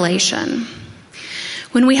receive revelation.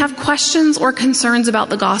 When we have questions or concerns about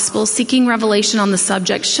the gospel, seeking revelation on the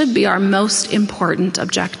subject should be our most important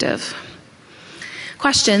objective."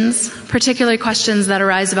 Questions, particularly questions that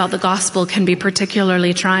arise about the gospel, can be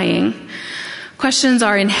particularly trying. Questions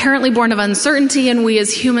are inherently born of uncertainty, and we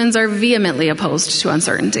as humans are vehemently opposed to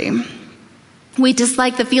uncertainty. We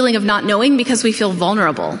dislike the feeling of not knowing because we feel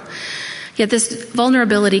vulnerable. Yet this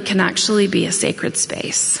vulnerability can actually be a sacred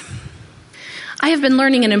space. I have been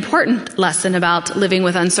learning an important lesson about living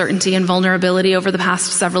with uncertainty and vulnerability over the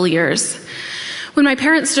past several years. When my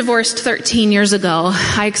parents divorced 13 years ago,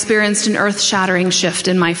 I experienced an earth-shattering shift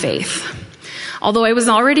in my faith. Although I was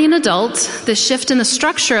already an adult, the shift in the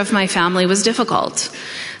structure of my family was difficult.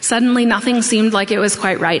 Suddenly, nothing seemed like it was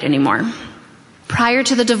quite right anymore. Prior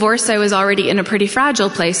to the divorce, I was already in a pretty fragile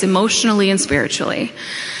place emotionally and spiritually.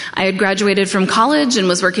 I had graduated from college and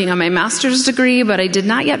was working on my master's degree, but I did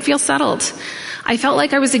not yet feel settled. I felt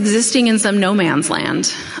like I was existing in some no man's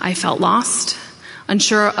land. I felt lost,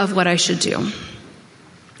 unsure of what I should do.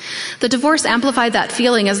 The divorce amplified that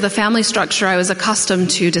feeling as the family structure I was accustomed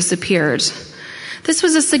to disappeared. This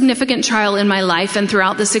was a significant trial in my life, and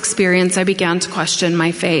throughout this experience, I began to question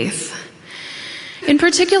my faith. In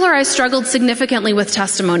particular, I struggled significantly with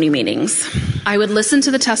testimony meetings. I would listen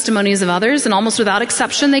to the testimonies of others, and almost without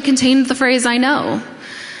exception, they contained the phrase, "I know.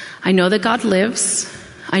 I know that God lives.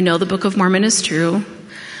 I know the Book of Mormon is true.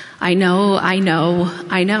 I know.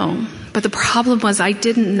 But the problem was I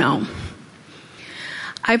didn't know.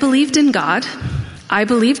 I believed in God. I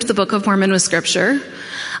believed the Book of Mormon was scripture.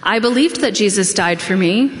 I believed that Jesus died for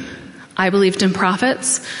me. I believed in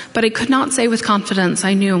prophets, but I could not say with confidence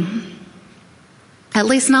I knew. At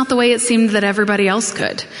least not the way it seemed that everybody else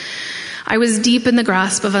could. I was deep in the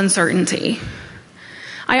grasp of uncertainty.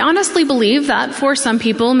 I honestly believe that for some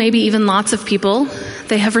people, maybe even lots of people,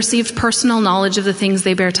 they have received personal knowledge of the things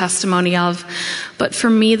they bear testimony of, but for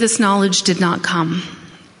me, this knowledge did not come.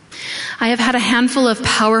 I have had a handful of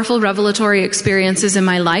powerful revelatory experiences in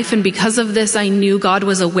my life, and because of this, I knew God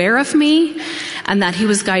was aware of me and that He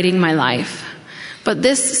was guiding my life. But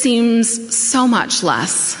this seems so much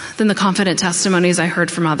less than the confident testimonies I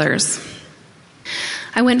heard from others.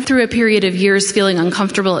 I went through a period of years feeling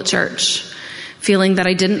uncomfortable at church, feeling that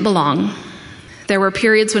I didn't belong. There were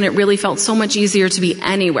periods when it really felt so much easier to be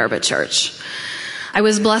anywhere but church. I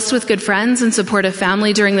was blessed with good friends and supportive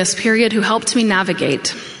family during this period who helped me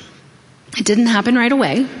navigate. It didn't happen right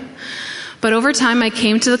away, but over time I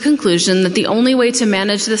came to the conclusion that the only way to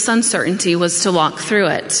manage this uncertainty was to walk through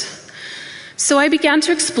it. So I began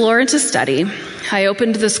to explore and to study. I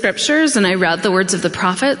opened the scriptures and I read the words of the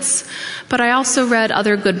prophets, but I also read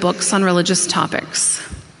other good books on religious topics.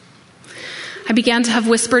 I began to have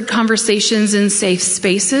whispered conversations in safe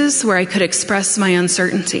spaces where I could express my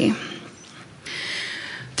uncertainty.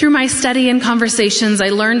 Through my study and conversations, I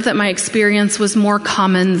learned that my experience was more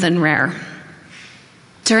common than rare.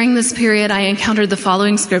 During this period, I encountered the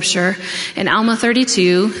following scripture in Alma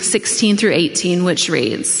 32:16-18, which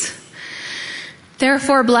reads,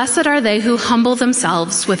 "Therefore, blessed are they who humble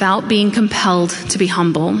themselves without being compelled to be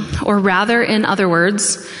humble. Or rather, in other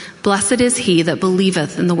words, blessed is he that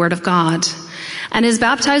believeth in the word of God, and is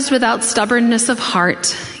baptized without stubbornness of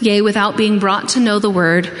heart, yea, without being brought to know the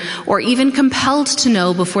word, or even compelled to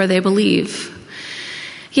know before they believe.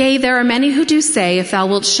 Yea, there are many who do say, if thou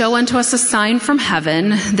wilt show unto us a sign from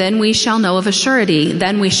heaven, then we shall know of a surety,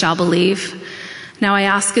 then we shall believe. Now I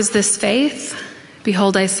ask, is this faith?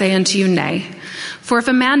 Behold, I say unto you, nay. For if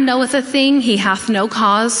a man knoweth a thing, he hath no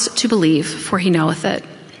cause to believe, for he knoweth it."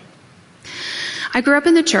 I grew up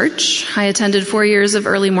in the church. I attended 4 years of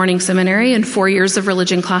early morning seminary and 4 years of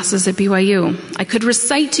religion classes at BYU. I could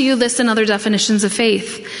recite to you this and other definitions of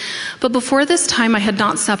faith, but before this time I had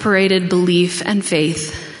not separated belief and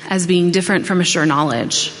faith as being different from a sure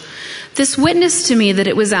knowledge. This witnessed to me that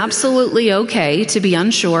it was absolutely okay to be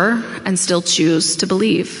unsure and still choose to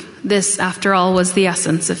believe. This, after all, was the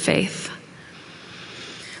essence of faith.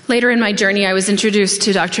 Later in my journey, I was introduced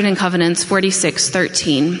to Doctrine and Covenants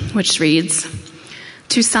 46:13, which reads,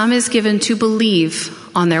 "To some is given to believe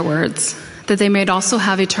on their words, that they may also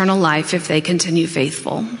have eternal life if they continue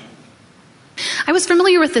faithful. I was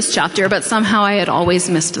familiar with this chapter, but somehow I had always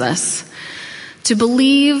missed this. To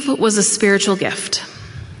believe was a spiritual gift,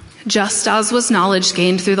 just as was knowledge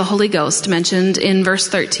gained through the Holy Ghost, mentioned in verse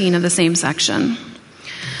 13 of the same section.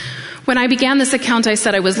 When I began this account, I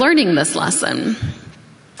said I was learning this lesson.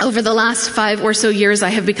 Over the last 5 or so years, I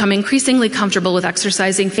have become increasingly comfortable with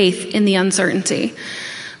exercising faith in the uncertainty,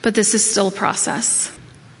 but this is still a process.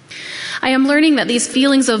 I am learning that these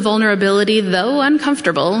feelings of vulnerability, though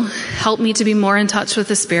uncomfortable, help me to be more in touch with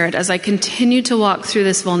the Spirit. As I continue to walk through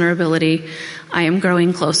this vulnerability, I am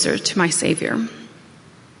growing closer to my Savior.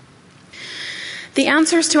 The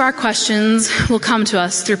answers to our questions will come to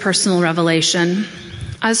us through personal revelation.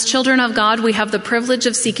 As children of God, we have the privilege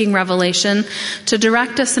of seeking revelation to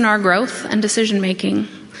direct us in our growth and decision-making.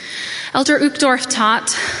 Elder Uchtdorf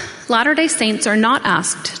taught, Latter-day Saints are not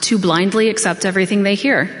asked to blindly accept everything they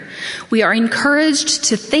hear. We are encouraged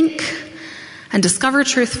to think and discover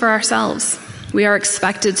truth for ourselves. We are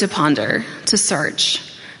expected to ponder, to search,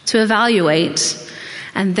 to evaluate,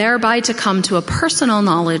 and thereby to come to a personal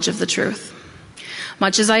knowledge of the truth.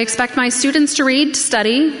 Much as I expect my students to read, to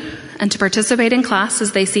study, and to participate in class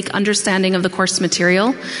as they seek understanding of the course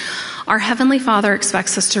material, our Heavenly Father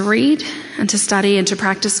expects us to read and to study and to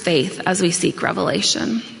practice faith as we seek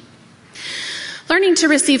revelation. Learning to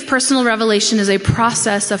receive personal revelation is a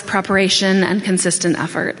process of preparation and consistent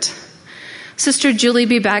effort. Sister Julie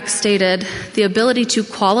B. Beck stated, the ability to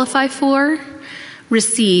qualify for,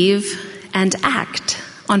 receive, and act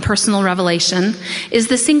on personal revelation is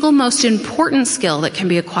the single most important skill that can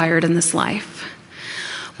be acquired in this life.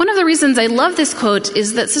 One of the reasons I love this quote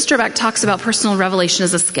is that Sister Beck talks about personal revelation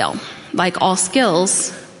as a skill. Like all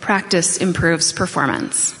skills, practice improves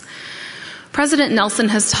performance. President Nelson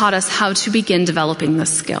has taught us how to begin developing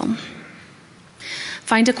this skill.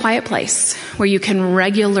 Find a quiet place where you can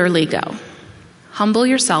regularly go. Humble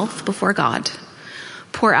yourself before God.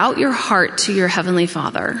 Pour out your heart to your Heavenly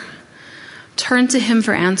Father. Turn to Him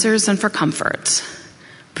for answers and for comfort.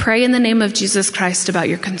 Pray in the name of Jesus Christ about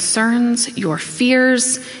your concerns, your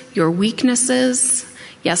fears, your weaknesses,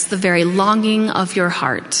 yes, the very longing of your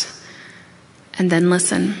heart. And then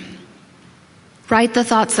listen. Write the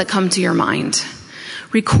thoughts that come to your mind.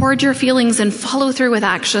 Record your feelings and follow through with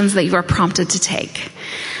actions that you are prompted to take.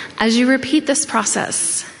 As you repeat this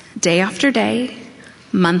process, day after day,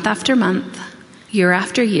 month after month, year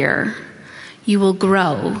after year, you will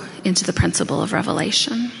grow into the principle of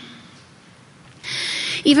revelation.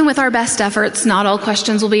 Even with our best efforts, not all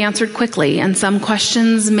questions will be answered quickly, and some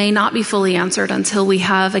questions may not be fully answered until we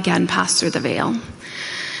have again passed through the veil.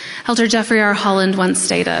 Elder Jeffrey R. Holland once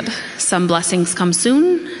stated, some blessings come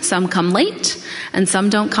soon, some come late, and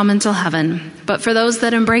some don't come until heaven. But for those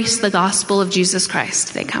that embrace the gospel of Jesus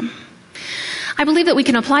Christ, they come. I believe that we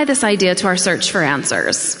can apply this idea to our search for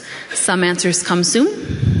answers. Some answers come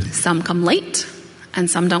soon, some come late, and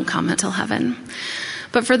some don't come until heaven.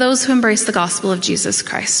 But for those who embrace the gospel of Jesus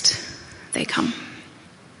Christ, they come.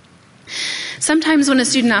 Sometimes when a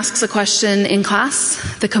student asks a question in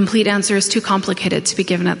class, the complete answer is too complicated to be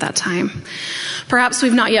given at that time. Perhaps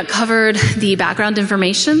we've not yet covered the background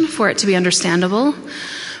information for it to be understandable.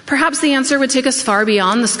 Perhaps the answer would take us far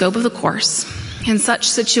beyond the scope of the course. In such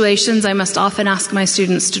situations, I must often ask my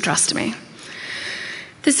students to trust me.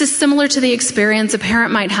 This is similar to the experience a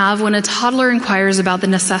parent might have when a toddler inquires about the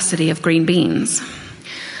necessity of green beans.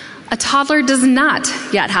 A toddler does not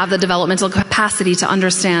yet have the developmental capacity to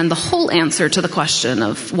understand the whole answer to the question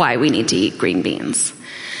of why we need to eat green beans.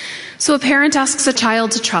 So a parent asks a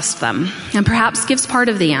child to trust them and perhaps gives part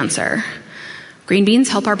of the answer. Green beans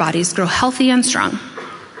help our bodies grow healthy and strong.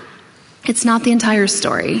 It's not the entire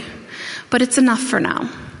story, but it's enough for now.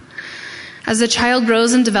 As the child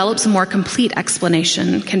grows and develops, a more complete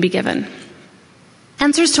explanation can be given.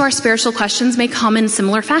 Answers to our spiritual questions may come in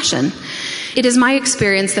similar fashion. It is my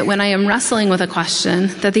experience that when I am wrestling with a question,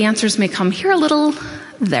 that the answers may come here a little,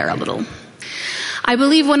 there a little. I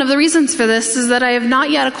believe one of the reasons for this is that I have not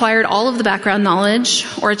yet acquired all of the background knowledge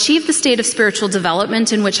or achieved the state of spiritual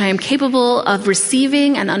development in which I am capable of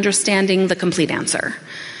receiving and understanding the complete answer.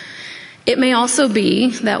 It may also be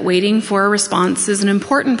that waiting for a response is an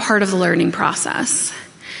important part of the learning process.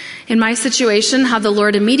 In my situation, had the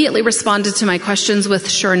Lord immediately responded to my questions with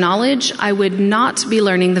sure knowledge, I would not be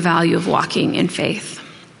learning the value of walking in faith.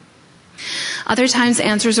 Other times,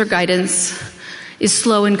 answers or guidance is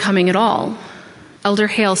slow in coming at all. Elder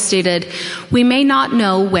Hale stated, "We may not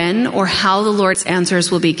know when or how the Lord's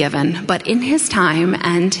answers will be given, but in His time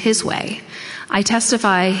and His way, I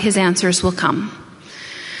testify His answers will come."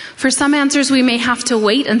 For some answers, we may have to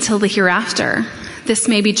wait until the hereafter. This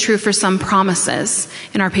may be true for some promises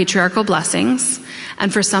in our patriarchal blessings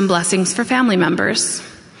and for some blessings for family members.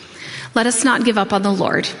 Let us not give up on the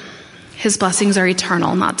Lord. His blessings are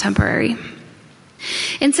eternal, not temporary.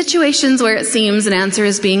 In situations where it seems an answer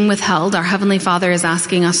is being withheld, our Heavenly Father is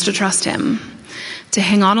asking us to trust Him, to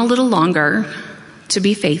hang on a little longer, to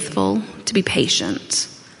be faithful, to be patient,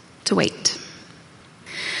 to wait.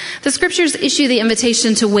 The scriptures issue the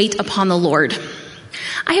invitation to wait upon the Lord.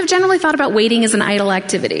 I have generally thought about waiting as an idle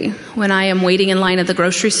activity. When I am waiting in line at the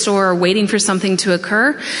grocery store or waiting for something to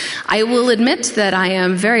occur, I will admit that I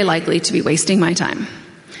am very likely to be wasting my time.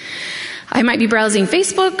 I might be browsing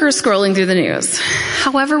Facebook or scrolling through the news.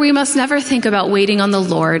 However, we must never think about waiting on the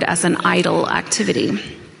Lord as an idle activity.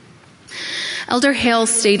 Elder Hale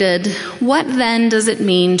stated, "What then does it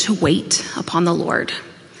mean to wait upon the Lord?"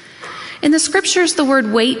 In the scriptures, the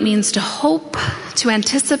word wait means to hope, to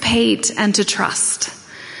anticipate, and to trust.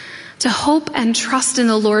 To hope and trust in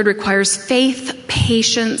the Lord requires faith,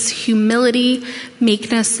 patience, humility,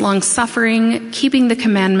 meekness, long-suffering, keeping the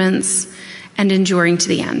commandments, and enduring to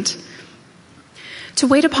the end. To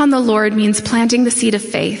wait upon the Lord means planting the seed of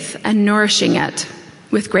faith and nourishing it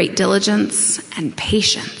with great diligence and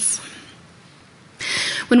patience.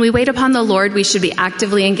 When we wait upon the Lord, we should be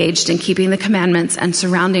actively engaged in keeping the commandments and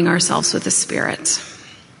surrounding ourselves with the Spirit.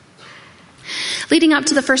 Leading up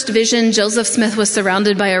to the first vision, Joseph Smith was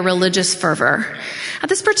surrounded by a religious fervor. At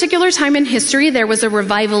this particular time in history, there was a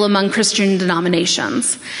revival among Christian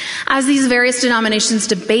denominations. As these various denominations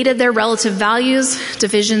debated their relative values,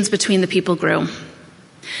 divisions between the people grew.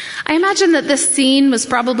 I imagine that this scene was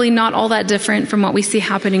probably not all that different from what we see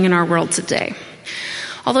happening in our world today.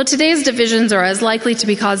 Although today's divisions are as likely to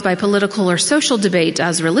be caused by political or social debate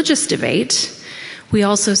as religious debate, we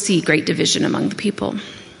also see great division among the people.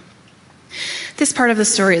 This part of the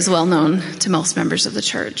story is well known to most members of the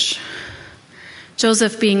church.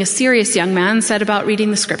 Joseph, being a serious young man, set about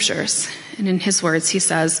reading the scriptures. And in his words, he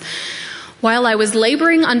says, "While I was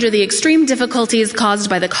laboring under the extreme difficulties caused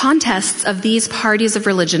by the contests of these parties of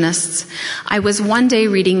religionists, I was one day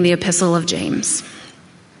reading the Epistle of James."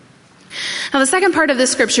 Now, the second part of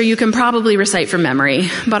this scripture you can probably recite from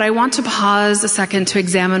memory, but I want to pause a second to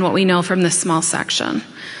examine what we know from this small section.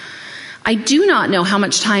 I do not know how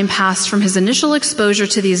much time passed from his initial exposure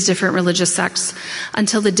to these different religious sects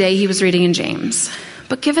until the day he was reading in James.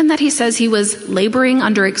 But given that he says he was laboring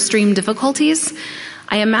under extreme difficulties,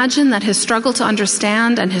 I imagine that his struggle to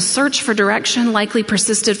understand and his search for direction likely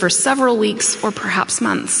persisted for several weeks or perhaps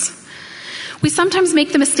months. We sometimes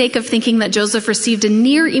make the mistake of thinking that Joseph received a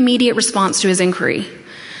near immediate response to his inquiry.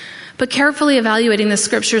 But carefully evaluating the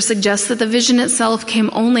scripture suggests that the vision itself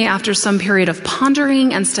came only after some period of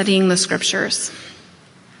pondering and studying the scriptures.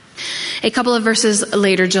 A couple of verses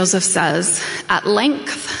later, Joseph says, "At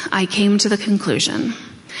length I came to the conclusion."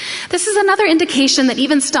 This is another indication that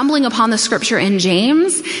even stumbling upon the scripture in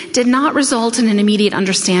James did not result in an immediate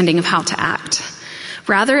understanding of how to act.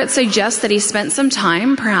 Rather, it suggests that he spent some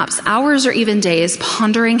time, perhaps hours or even days,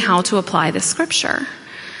 pondering how to apply the scripture.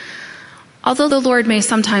 Although the Lord may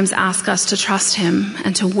sometimes ask us to trust him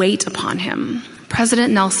and to wait upon him,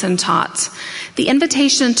 President Nelson taught, the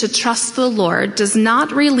invitation to trust the Lord does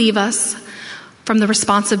not relieve us from the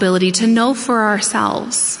responsibility to know for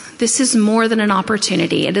ourselves. This is more than an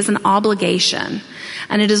opportunity. It is an obligation,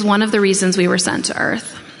 and it is one of the reasons we were sent to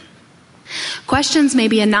earth. Questions may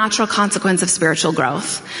be a natural consequence of spiritual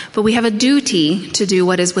growth, but we have a duty to do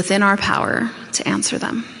what is within our power to answer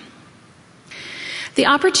them. The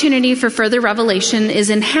opportunity for further revelation is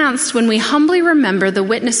enhanced when we humbly remember the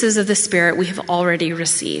witnesses of the Spirit we have already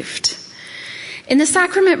received. In the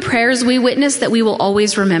sacrament prayers, we witness that we will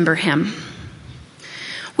always remember him.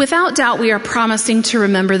 Without doubt, we are promising to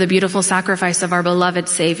remember the beautiful sacrifice of our beloved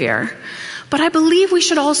Savior. But I believe we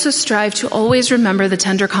should also strive to always remember the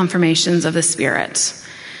tender confirmations of the Spirit.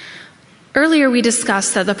 Earlier, we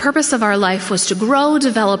discussed that the purpose of our life was to grow,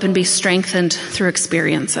 develop, and be strengthened through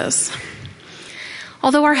experiences.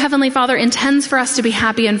 Although our Heavenly Father intends for us to be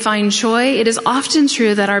happy and find joy, it is often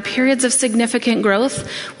true that our periods of significant growth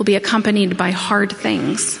will be accompanied by hard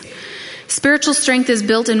things. Spiritual strength is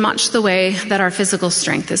built in much the way that our physical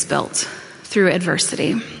strength is built, through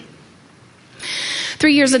adversity.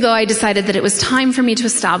 3 years ago, I decided that it was time for me to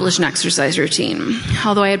establish an exercise routine.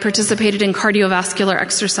 Although I had participated in cardiovascular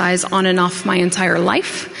exercise on and off my entire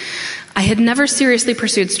life, I had never seriously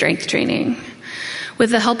pursued strength training. With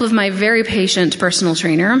the help of my very patient personal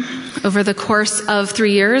trainer, over the course of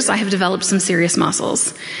 3 years, I have developed some serious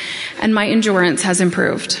muscles, and my endurance has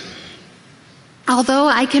improved. Although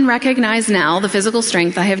I can recognize now the physical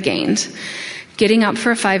strength I have gained, getting up for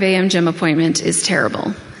a 5 a.m. gym appointment is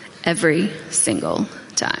terrible, every single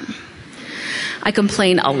time. I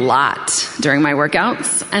complain a lot during my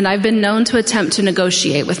workouts, and I've been known to attempt to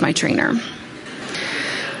negotiate with my trainer.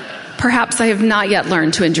 Perhaps I have not yet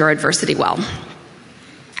learned to endure adversity well.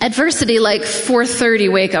 Adversity, like 4:30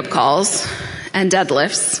 wake-up calls and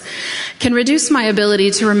deadlifts, can reduce my ability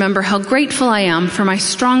to remember how grateful I am for my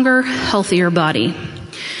stronger, healthier body.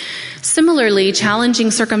 Similarly, challenging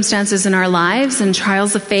circumstances in our lives and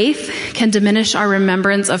trials of faith can diminish our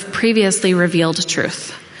remembrance of previously revealed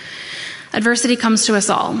truth. Adversity comes to us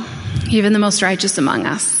all, even the most righteous among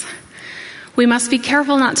us. We must be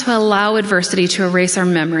careful not to allow adversity to erase our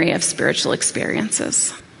memory of spiritual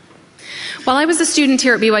experiences. While I was a student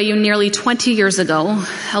here at BYU nearly 20 years ago,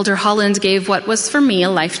 Elder Holland gave what was for me a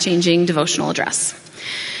life-changing devotional address.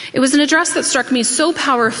 It was an address that struck me so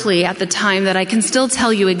powerfully at the time that I can still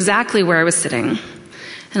tell you exactly where I was sitting,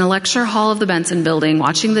 in a lecture hall of the Benson Building,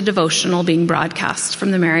 watching the devotional being broadcast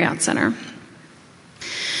from the Marriott Center.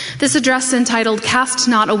 This address, entitled "Cast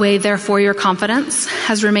Not Away Therefore Your Confidence,"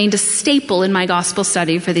 has remained a staple in my gospel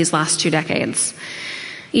study for these last 2 decades.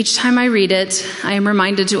 Each time I read it, I am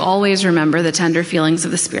reminded to always remember the tender feelings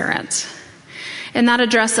of the Spirit. In that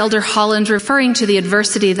address, Elder Holland, referring to the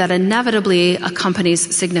adversity that inevitably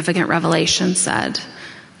accompanies significant revelation, said,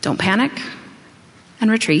 "Don't panic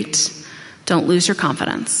and retreat. Don't lose your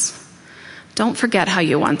confidence. Don't forget how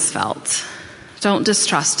you once felt. Don't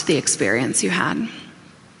distrust the experience you had."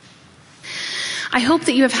 I hope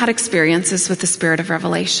that you have had experiences with the Spirit of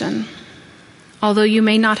revelation. Although you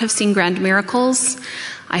may not have seen grand miracles,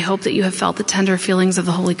 I hope that you have felt the tender feelings of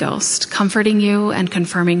the Holy Ghost, comforting you and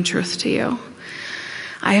confirming truth to you.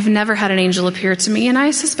 I have never had an angel appear to me, and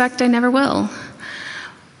I suspect I never will.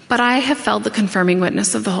 But I have felt the confirming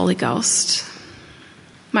witness of the Holy Ghost.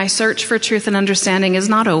 My search for truth and understanding is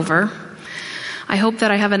not over. I hope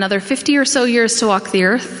that I have another 50 or so years to walk the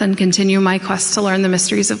earth and continue my quest to learn the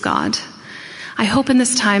mysteries of God. I hope in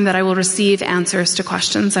this time that I will receive answers to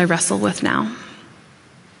questions I wrestle with now.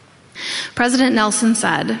 President Nelson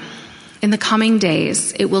said, "In the coming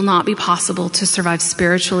days, it will not be possible to survive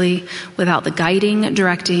spiritually without the guiding,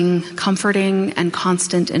 directing, comforting, and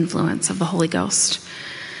constant influence of the Holy Ghost."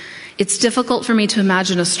 It's difficult for me to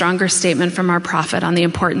imagine a stronger statement from our prophet on the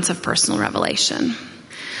importance of personal revelation.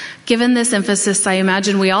 Given this emphasis, I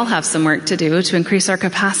imagine we all have some work to do to increase our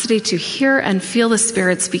capacity to hear and feel the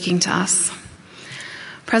Spirit speaking to us.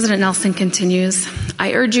 President Nelson continues,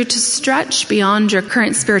 "I urge you to stretch beyond your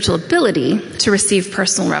current spiritual ability to receive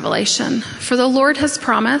personal revelation. For the Lord has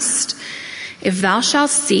promised, 'If thou shalt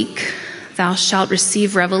seek, thou shalt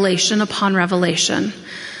receive revelation upon revelation,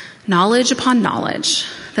 knowledge upon knowledge,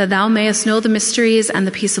 that thou mayest know the mysteries and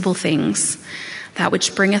the peaceable things, that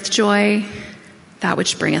which bringeth joy, that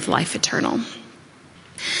which bringeth life eternal.'"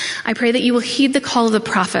 I pray that you will heed the call of the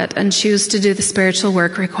prophet and choose to do the spiritual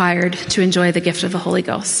work required to enjoy the gift of the Holy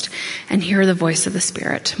Ghost and hear the voice of the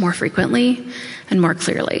Spirit more frequently and more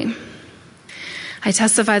clearly. I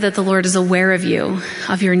testify that the Lord is aware of you,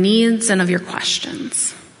 of your needs, and of your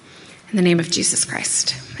questions. In the name of Jesus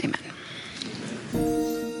Christ, amen.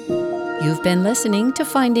 You've been listening to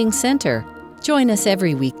Finding Center. Join us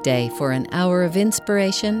every weekday for an hour of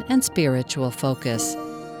inspiration and spiritual focus.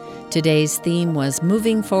 Today's theme was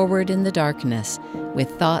Moving Forward in the Darkness,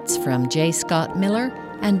 with thoughts from J. Scott Miller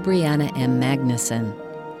and Brianna M. Magnuson.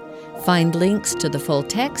 Find links to the full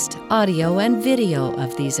text, audio, and video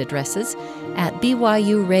of these addresses at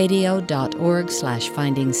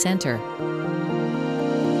byuradio.org/findingcenter.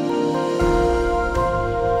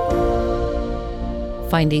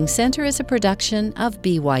 Finding Center is a production of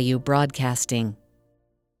BYU Broadcasting.